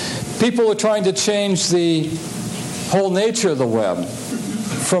 People are trying to change the whole nature of the web,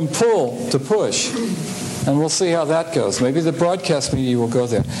 from pull to push. And we'll see how that goes. Maybe the broadcast media will go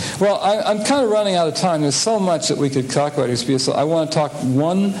there. Well, I'm kind of running out of time. There's so much that we could talk about here. So I want to talk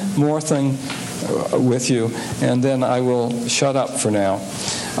one more thing with you, and then I will shut up for now.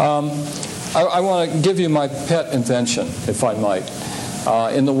 I want to give you my pet invention, if I might,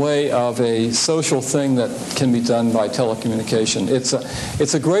 in the way of a social thing that can be done by telecommunication.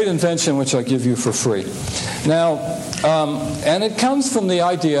 It's a great invention which I give you for free. Now, and it comes from the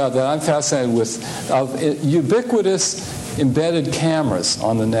idea that I'm fascinated with of ubiquitous embedded cameras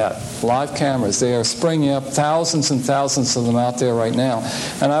on the net, live cameras. They are springing up, thousands and thousands of them out there right now.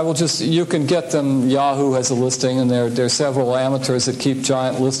 And you can get them. Yahoo has a listing, and there are several amateurs that keep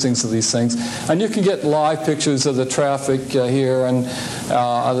giant listings of these things. And you can get live pictures of the traffic here, and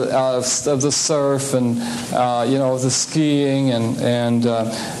of the surf, and of the skiing, and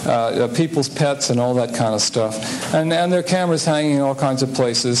people's pets, and all that kind of stuff. And there are cameras hanging in all kinds of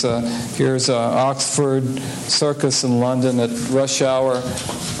places. Here's Oxford Circus in London at rush hour.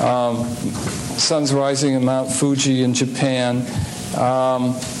 Sun's rising in Mount Fuji in Japan.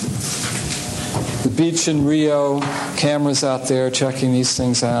 The beach in Rio, cameras out there checking these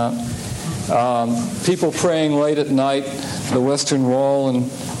things out. People praying late at night, the Western Wall in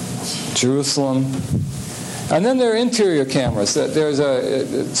Jerusalem. And then there are interior cameras. There's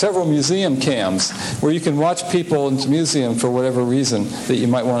several museum cams where you can watch people in the museum for whatever reason that you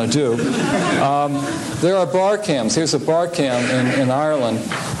might want to do. There are bar cams. Here's a bar cam in Ireland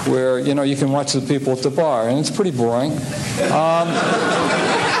where you can watch the people at the bar, and it's pretty boring.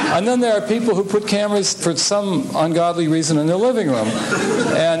 And then there are people who put cameras for some ungodly reason in their living room.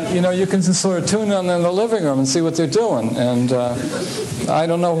 And, you can just sort of tune in the living room and see what they're doing. And I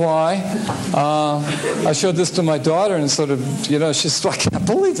don't know why. I showed this to my daughter and sort of, she's like, I can't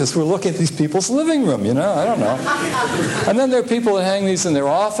believe this. We're looking at these people's living room, I don't know. And then there are people that hang these in their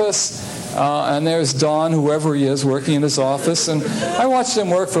office. And there's Don, whoever he is, working in his office. And I watched him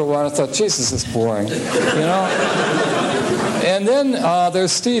work for a while and I thought, Jesus, this is boring, And then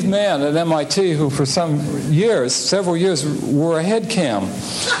there's Steve Mann at MIT, who for several years, wore a head cam.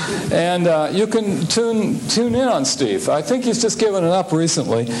 And you can tune in on Steve. I think he's just given it up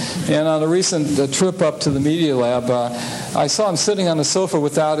recently. And on a recent trip up to the Media Lab, I saw him sitting on a sofa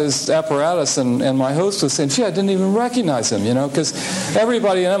without his apparatus, and my host was saying, gee, I didn't even recognize him, because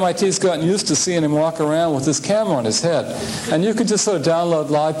everybody at MIT has gotten used to seeing him walk around with this camera on his head. And you could just sort of download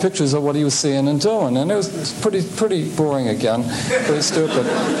live pictures of what he was seeing and doing. And it was pretty boring again, pretty stupid.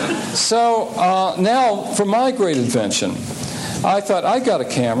 So now for my great invention. I thought, I got a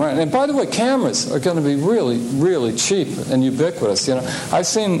camera, and by the way, cameras are going to be really, really cheap and ubiquitous. I've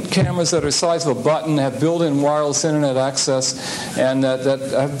seen cameras that are the size of a button, have built-in wireless internet access, and that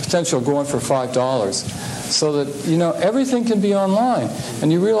have potential going for $5. So that, everything can be online. And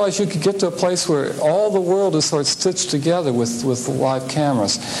you realize you could get to a place where all the world is sort of stitched together with live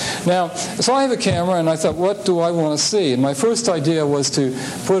cameras. Now, so I have a camera, and I thought, what do I want to see? And my first idea was to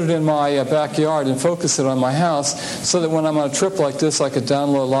put it in my backyard and focus it on my house so that when I'm on a trip like this, I could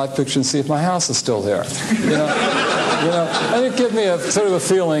download a live picture and see if my house is still there. And it gave me a sort of a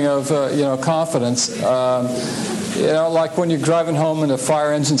feeling of, confidence. Like when you're driving home and the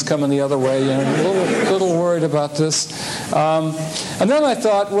fire engine's coming the other way, a little worried about this. And then I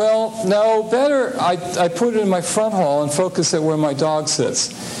thought, well, no, better I put it in my front hall and focus it where my dog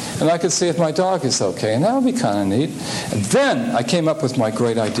sits. And I could see if my dog is okay, and that would be kind of neat. And then I came up with my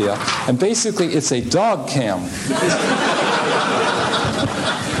great idea, and basically it's a dog cam.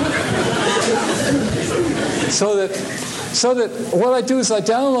 So that what I do is I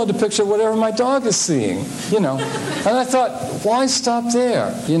download a picture of whatever my dog is seeing, And I thought, why stop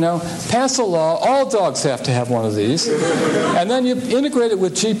there? Pass a law, all dogs have to have one of these. And then you integrate it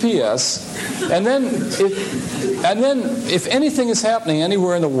with GPS. And then if anything is happening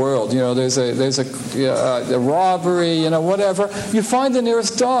anywhere in the world, there's a robbery, whatever, you find the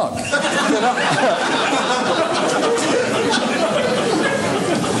nearest dog.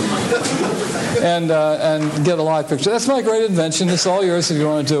 And get a live picture. That's my great invention. It's all yours if you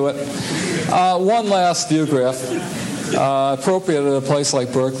want to do it. One last viewgraph, appropriate at a place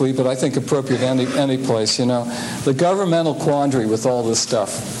like Berkeley, but I think appropriate any place. The governmental quandary with all this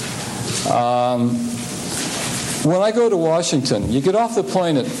stuff. When I go to Washington, you get off the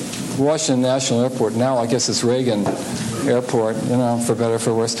plane at Washington National Airport. Now I guess it's Reagan Airport, for better or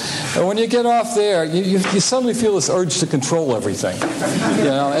for worse. And when you get off there, you suddenly feel this urge to control everything.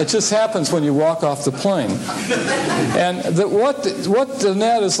 It just happens when you walk off the plane. And what the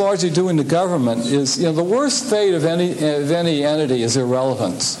net is largely doing to government is, the worst fate of any entity is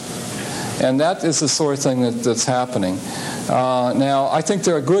irrelevance. And that is the sort of thing that's happening. Now, I think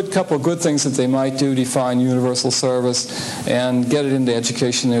there are a couple of good things that they might do, define universal service and get it into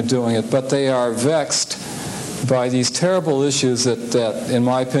education. They're doing it. But they are vexed by these terrible issues that, in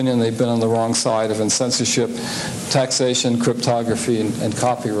my opinion, they've been on the wrong side of, in censorship, taxation, cryptography, and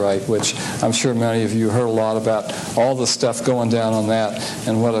copyright, which I'm sure many of you heard a lot about, all the stuff going down on that,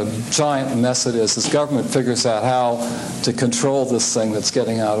 and what a giant mess it is as government figures out how to control this thing that's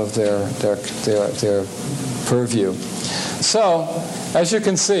getting out of their purview. So, as you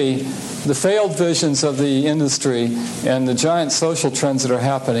can see, the failed visions of the industry and the giant social trends that are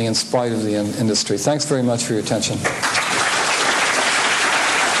happening in spite of the industry. Thanks very much for your attention.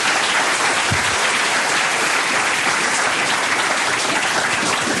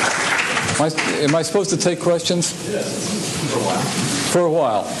 Am I supposed to take questions? Yes. For a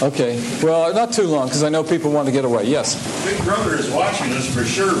while. Okay. Well, not too long, because I know people want to get away. Yes? Big Brother is watching us for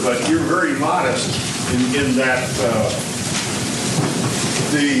sure, but you're very modest in that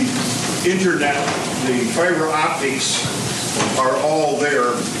the internet, the fiber optics are all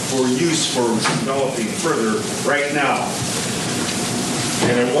there for use for developing further right now.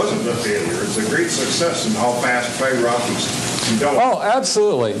 And it wasn't a failure. It's a great success in how fast fiber optics develop. Oh,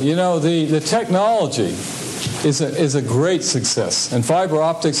 absolutely. The technology is a great success. And fiber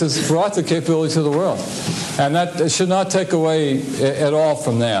optics has brought the capability to the world. And that should not take away at all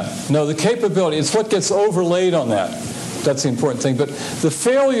from that. No, the capability, it's what gets overlaid on that. That's the important thing. But the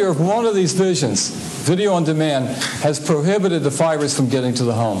failure of one of these visions, video on demand, has prohibited the fibers from getting to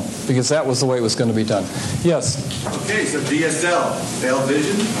the home, because that was the way it was going to be done. Yes? Okay, so DSL, failed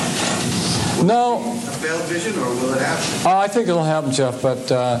vision? No. A failed vision, or will it happen? I think it'll happen, Jeff, but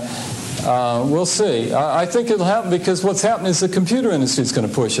we'll see. I think it'll happen because what's happening is the computer industry is going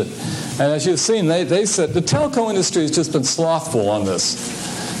to push it. And as you've seen, they said the telco industry has just been slothful on this.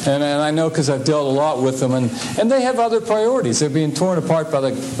 And I know because I've dealt a lot with them, and they have other priorities. They're being torn apart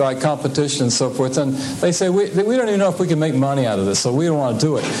by competition and so forth. And they say, we don't even know if we can make money out of this, so we don't want to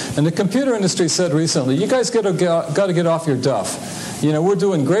do it. And the computer industry said recently, you guys got to get off your duff. You know, we're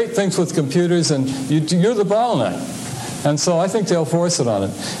doing great things with computers, and you're the bottleneck. And so I think they'll force it on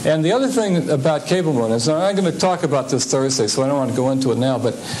it. And the other thing about cable modems, and I'm going to talk about this Thursday, so I don't want to go into it now,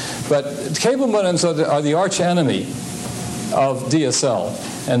 but cable modems are the arch enemy of DSL.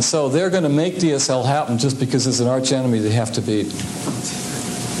 And so they're going to make DSL happen just because it's an arch enemy they have to beat.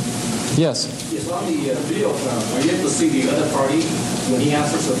 Yes? Yes, on the video phone, are you able to see the other party when he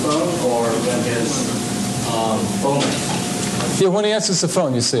answers the phone or when his phone rings? Yeah, when he answers the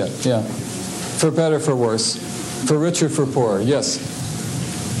phone, you see it, yeah. For better, for worse. For richer, for poorer, yes.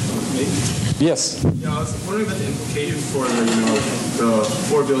 Yes? Yeah, I was wondering about the implications for the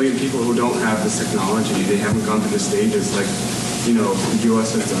 4 billion people who don't have this technology. They haven't gone through the stages like the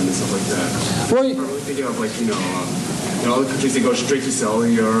U.S. has done and stuff like that. Well, I'm really thinking of other countries that go straight to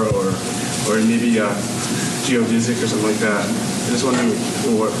cellular or maybe geodesic or something like that. I'm just wondering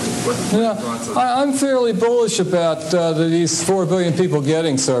what your thoughts on that. I'm fairly bullish about these 4 billion people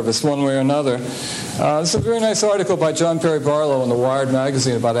getting service one way or another. There's a very nice article by John Perry Barlow in the Wired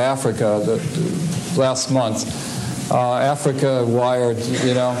magazine about Africa last month. Africa, Wired,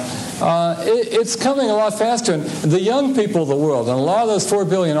 it's coming a lot faster. And the young people of the world, and a lot of those 4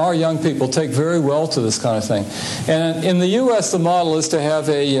 billion are young people, take very well to this kind of thing. And in the U.S., the model is to have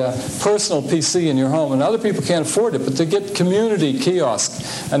a personal PC in your home. And other people can't afford it, but to get community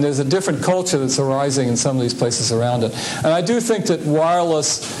kiosks. And there's a different culture that's arising in some of these places around it. And I do think that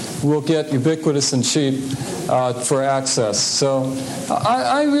wireless will get ubiquitous and cheap for access. So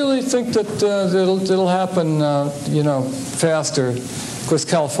I really think that it'll happen, faster. Of course,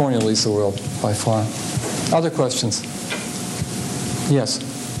 California leads the world by far. Other questions? Yes.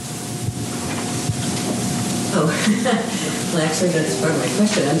 Oh, well, actually, that's part of my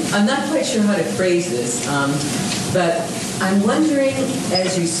question. I'm not quite sure how to phrase this, but I'm wondering,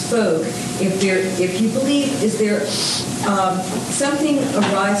 as you spoke, if you believe, is there something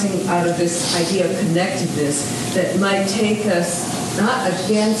arising out of this idea of connectedness that might take us not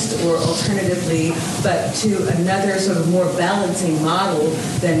against or alternatively, but to another sort of more balancing model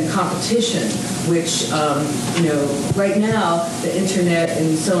than competition, which, right now the internet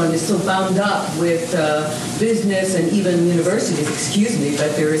and so on is so bound up with business and even universities,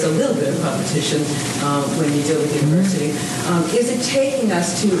 but there is a little bit of competition when you deal with university. Is it taking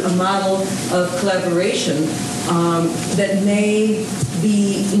us to a model of collaboration that may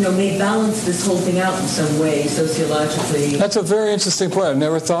be, may balance this whole thing out in some way, sociologically? That's a very interesting point. I've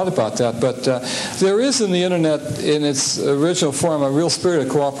never thought about that. But there is in the internet, in its original form, a real spirit of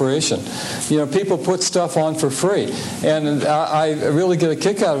cooperation. People put stuff on for free. And I really get a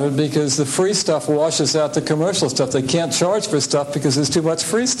kick out of it because the free stuff washes out the commercial stuff. They can't charge for stuff because there's too much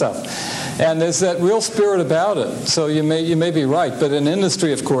free stuff. And there's that real spirit about it. So you may be right. But in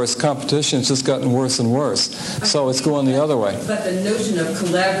industry, of course, competition has just gotten worse and worse. So it's going the other way. But the notion of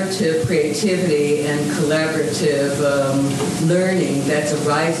collaborative creativity and collaborative learning that's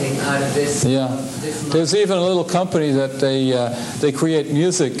arising out of this. Yeah. There's even a little company that they create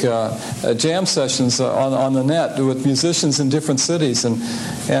music jam sessions on the net with musicians in different cities, and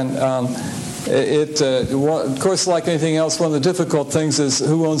of course, like anything else, one of the difficult things is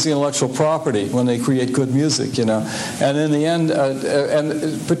who owns the intellectual property when they create good music, And in the end,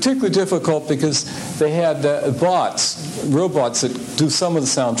 and particularly difficult because they had robots that do some of the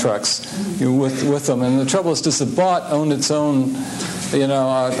soundtracks with them. And the trouble is, does the bot own its own,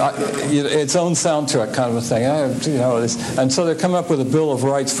 its own soundtrack kind of a thing? And so they're coming up with a bill of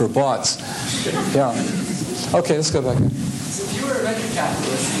rights for bots. Yeah. Okay, let's go back here. A venture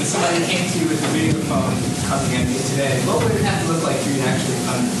capitalist and somebody came to you with a video phone coming at me today, what would it have to look like for you to actually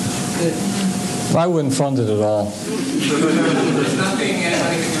fund it? I wouldn't fund it at all. There's nothing to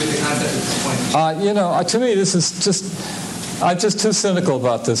do with the concept at this point. To me, this is just I'm just too cynical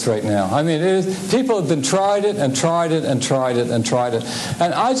about this right now. I mean, people have been tried it and tried it and tried it and tried it.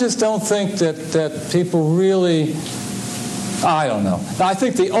 And I just don't think that people really, I don't know. I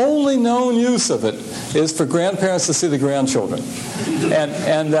think the only known use of it is for grandparents to see the grandchildren.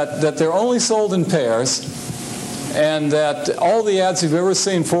 And that they're only sold in pairs, and that all the ads you've ever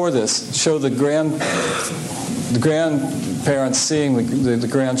seen for this show the grandparents seeing the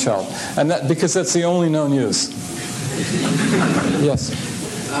grandchild. And that because that's the only known use. Yes.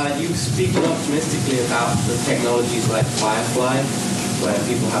 You speak optimistically about the technologies like Firefly, where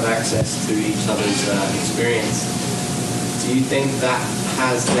people have access to each other's experience. Do you think that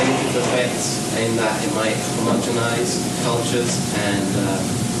has negative effects in that it might homogenize cultures and?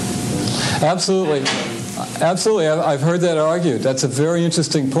 Absolutely. Absolutely, I've heard that argued. That's a very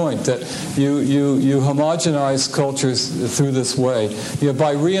interesting point, that you homogenize cultures through this way.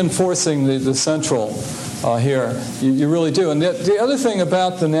 By reinforcing the central here, you really do. And the other thing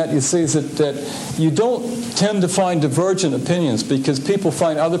about the net, you see, is that you don't tend to find divergent opinions because people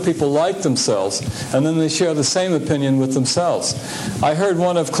find other people like themselves, and then they share the same opinion with themselves. I heard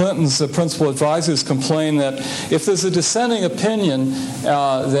one of Clinton's principal advisors complain that if there's a dissenting opinion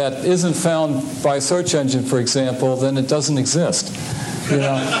that isn't found by a search engine, for example, then it doesn't exist.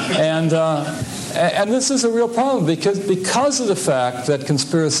 And this is a real problem because of the fact that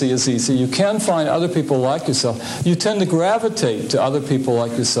conspiracy is easy. You can find other people like yourself. You tend to gravitate to other people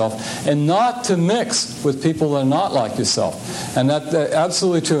like yourself and not to mix with people that are not like yourself. And that's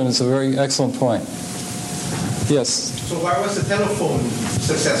absolutely true, and it's a very excellent point. Yes? So why was the telephone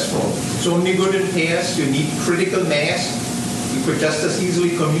successful? It's only good in pairs. You need critical mass. You could just as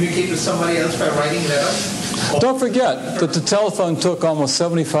easily communicate with somebody else by writing letters. Don't forget that the telephone took almost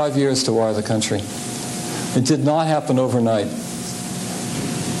 75 years to wire the country. It did not happen overnight.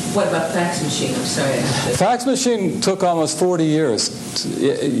 What about fax machine? I'm sorry. Fax machine took almost 40 years.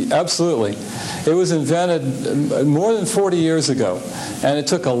 Absolutely. It was invented more than 40 years ago. And it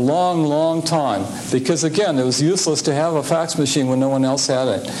took a long, long time because, again, it was useless to have a fax machine when no one else had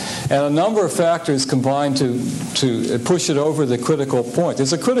it. And a number of factors combined to push it over the critical point.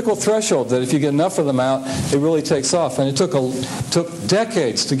 There's a critical threshold that if you get enough of them out, it really takes off. And it took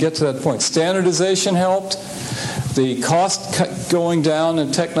decades to get to that point. Standardization helped. The cost going down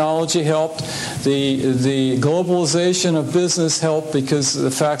in technology helped. The globalization of business helped because the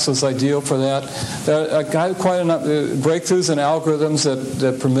fax was ideal for that. Got quite enough breakthroughs in algorithms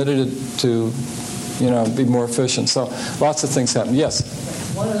that permitted it to, be more efficient. So lots of things happened. Yes.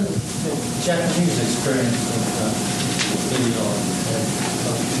 What is the Japanese experience with video?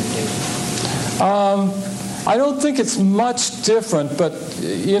 I don't think it's much different, but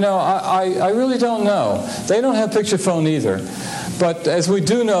I really don't know. They don't have picture phone either, but as we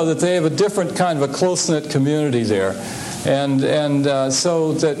do know that they have a different kind of a close-knit community there, and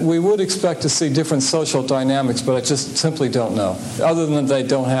so that we would expect to see different social dynamics, but I just simply don't know. Other than they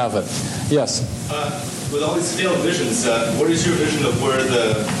don't have it. Yes. With all these failed visions, what is your vision of where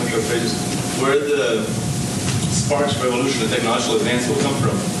the sparks of revolution and technological advance will come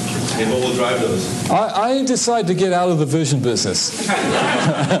from? And what will drive those? I decided to get out of the vision business.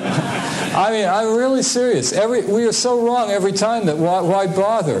 I mean, I'm really serious. We are so wrong every time that why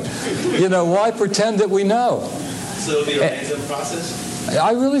bother? Why pretend that we know? So it'll be a random process?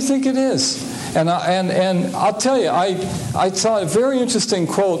 I really think it is. And I'll tell you, I saw a very interesting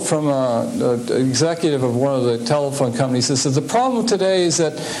quote from an executive of one of the telephone companies. It says, the problem today is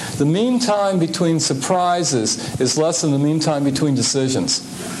that the mean time between surprises is less than the mean time between decisions.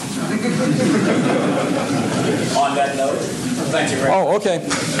 On that note, thank you very much. Oh, okay.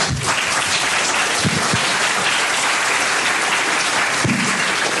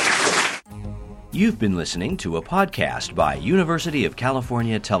 You've been listening to a podcast by University of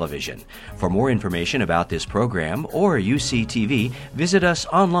California Television. For more information about this program or UCTV, visit us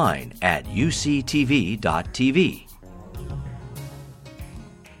online at uctv.tv.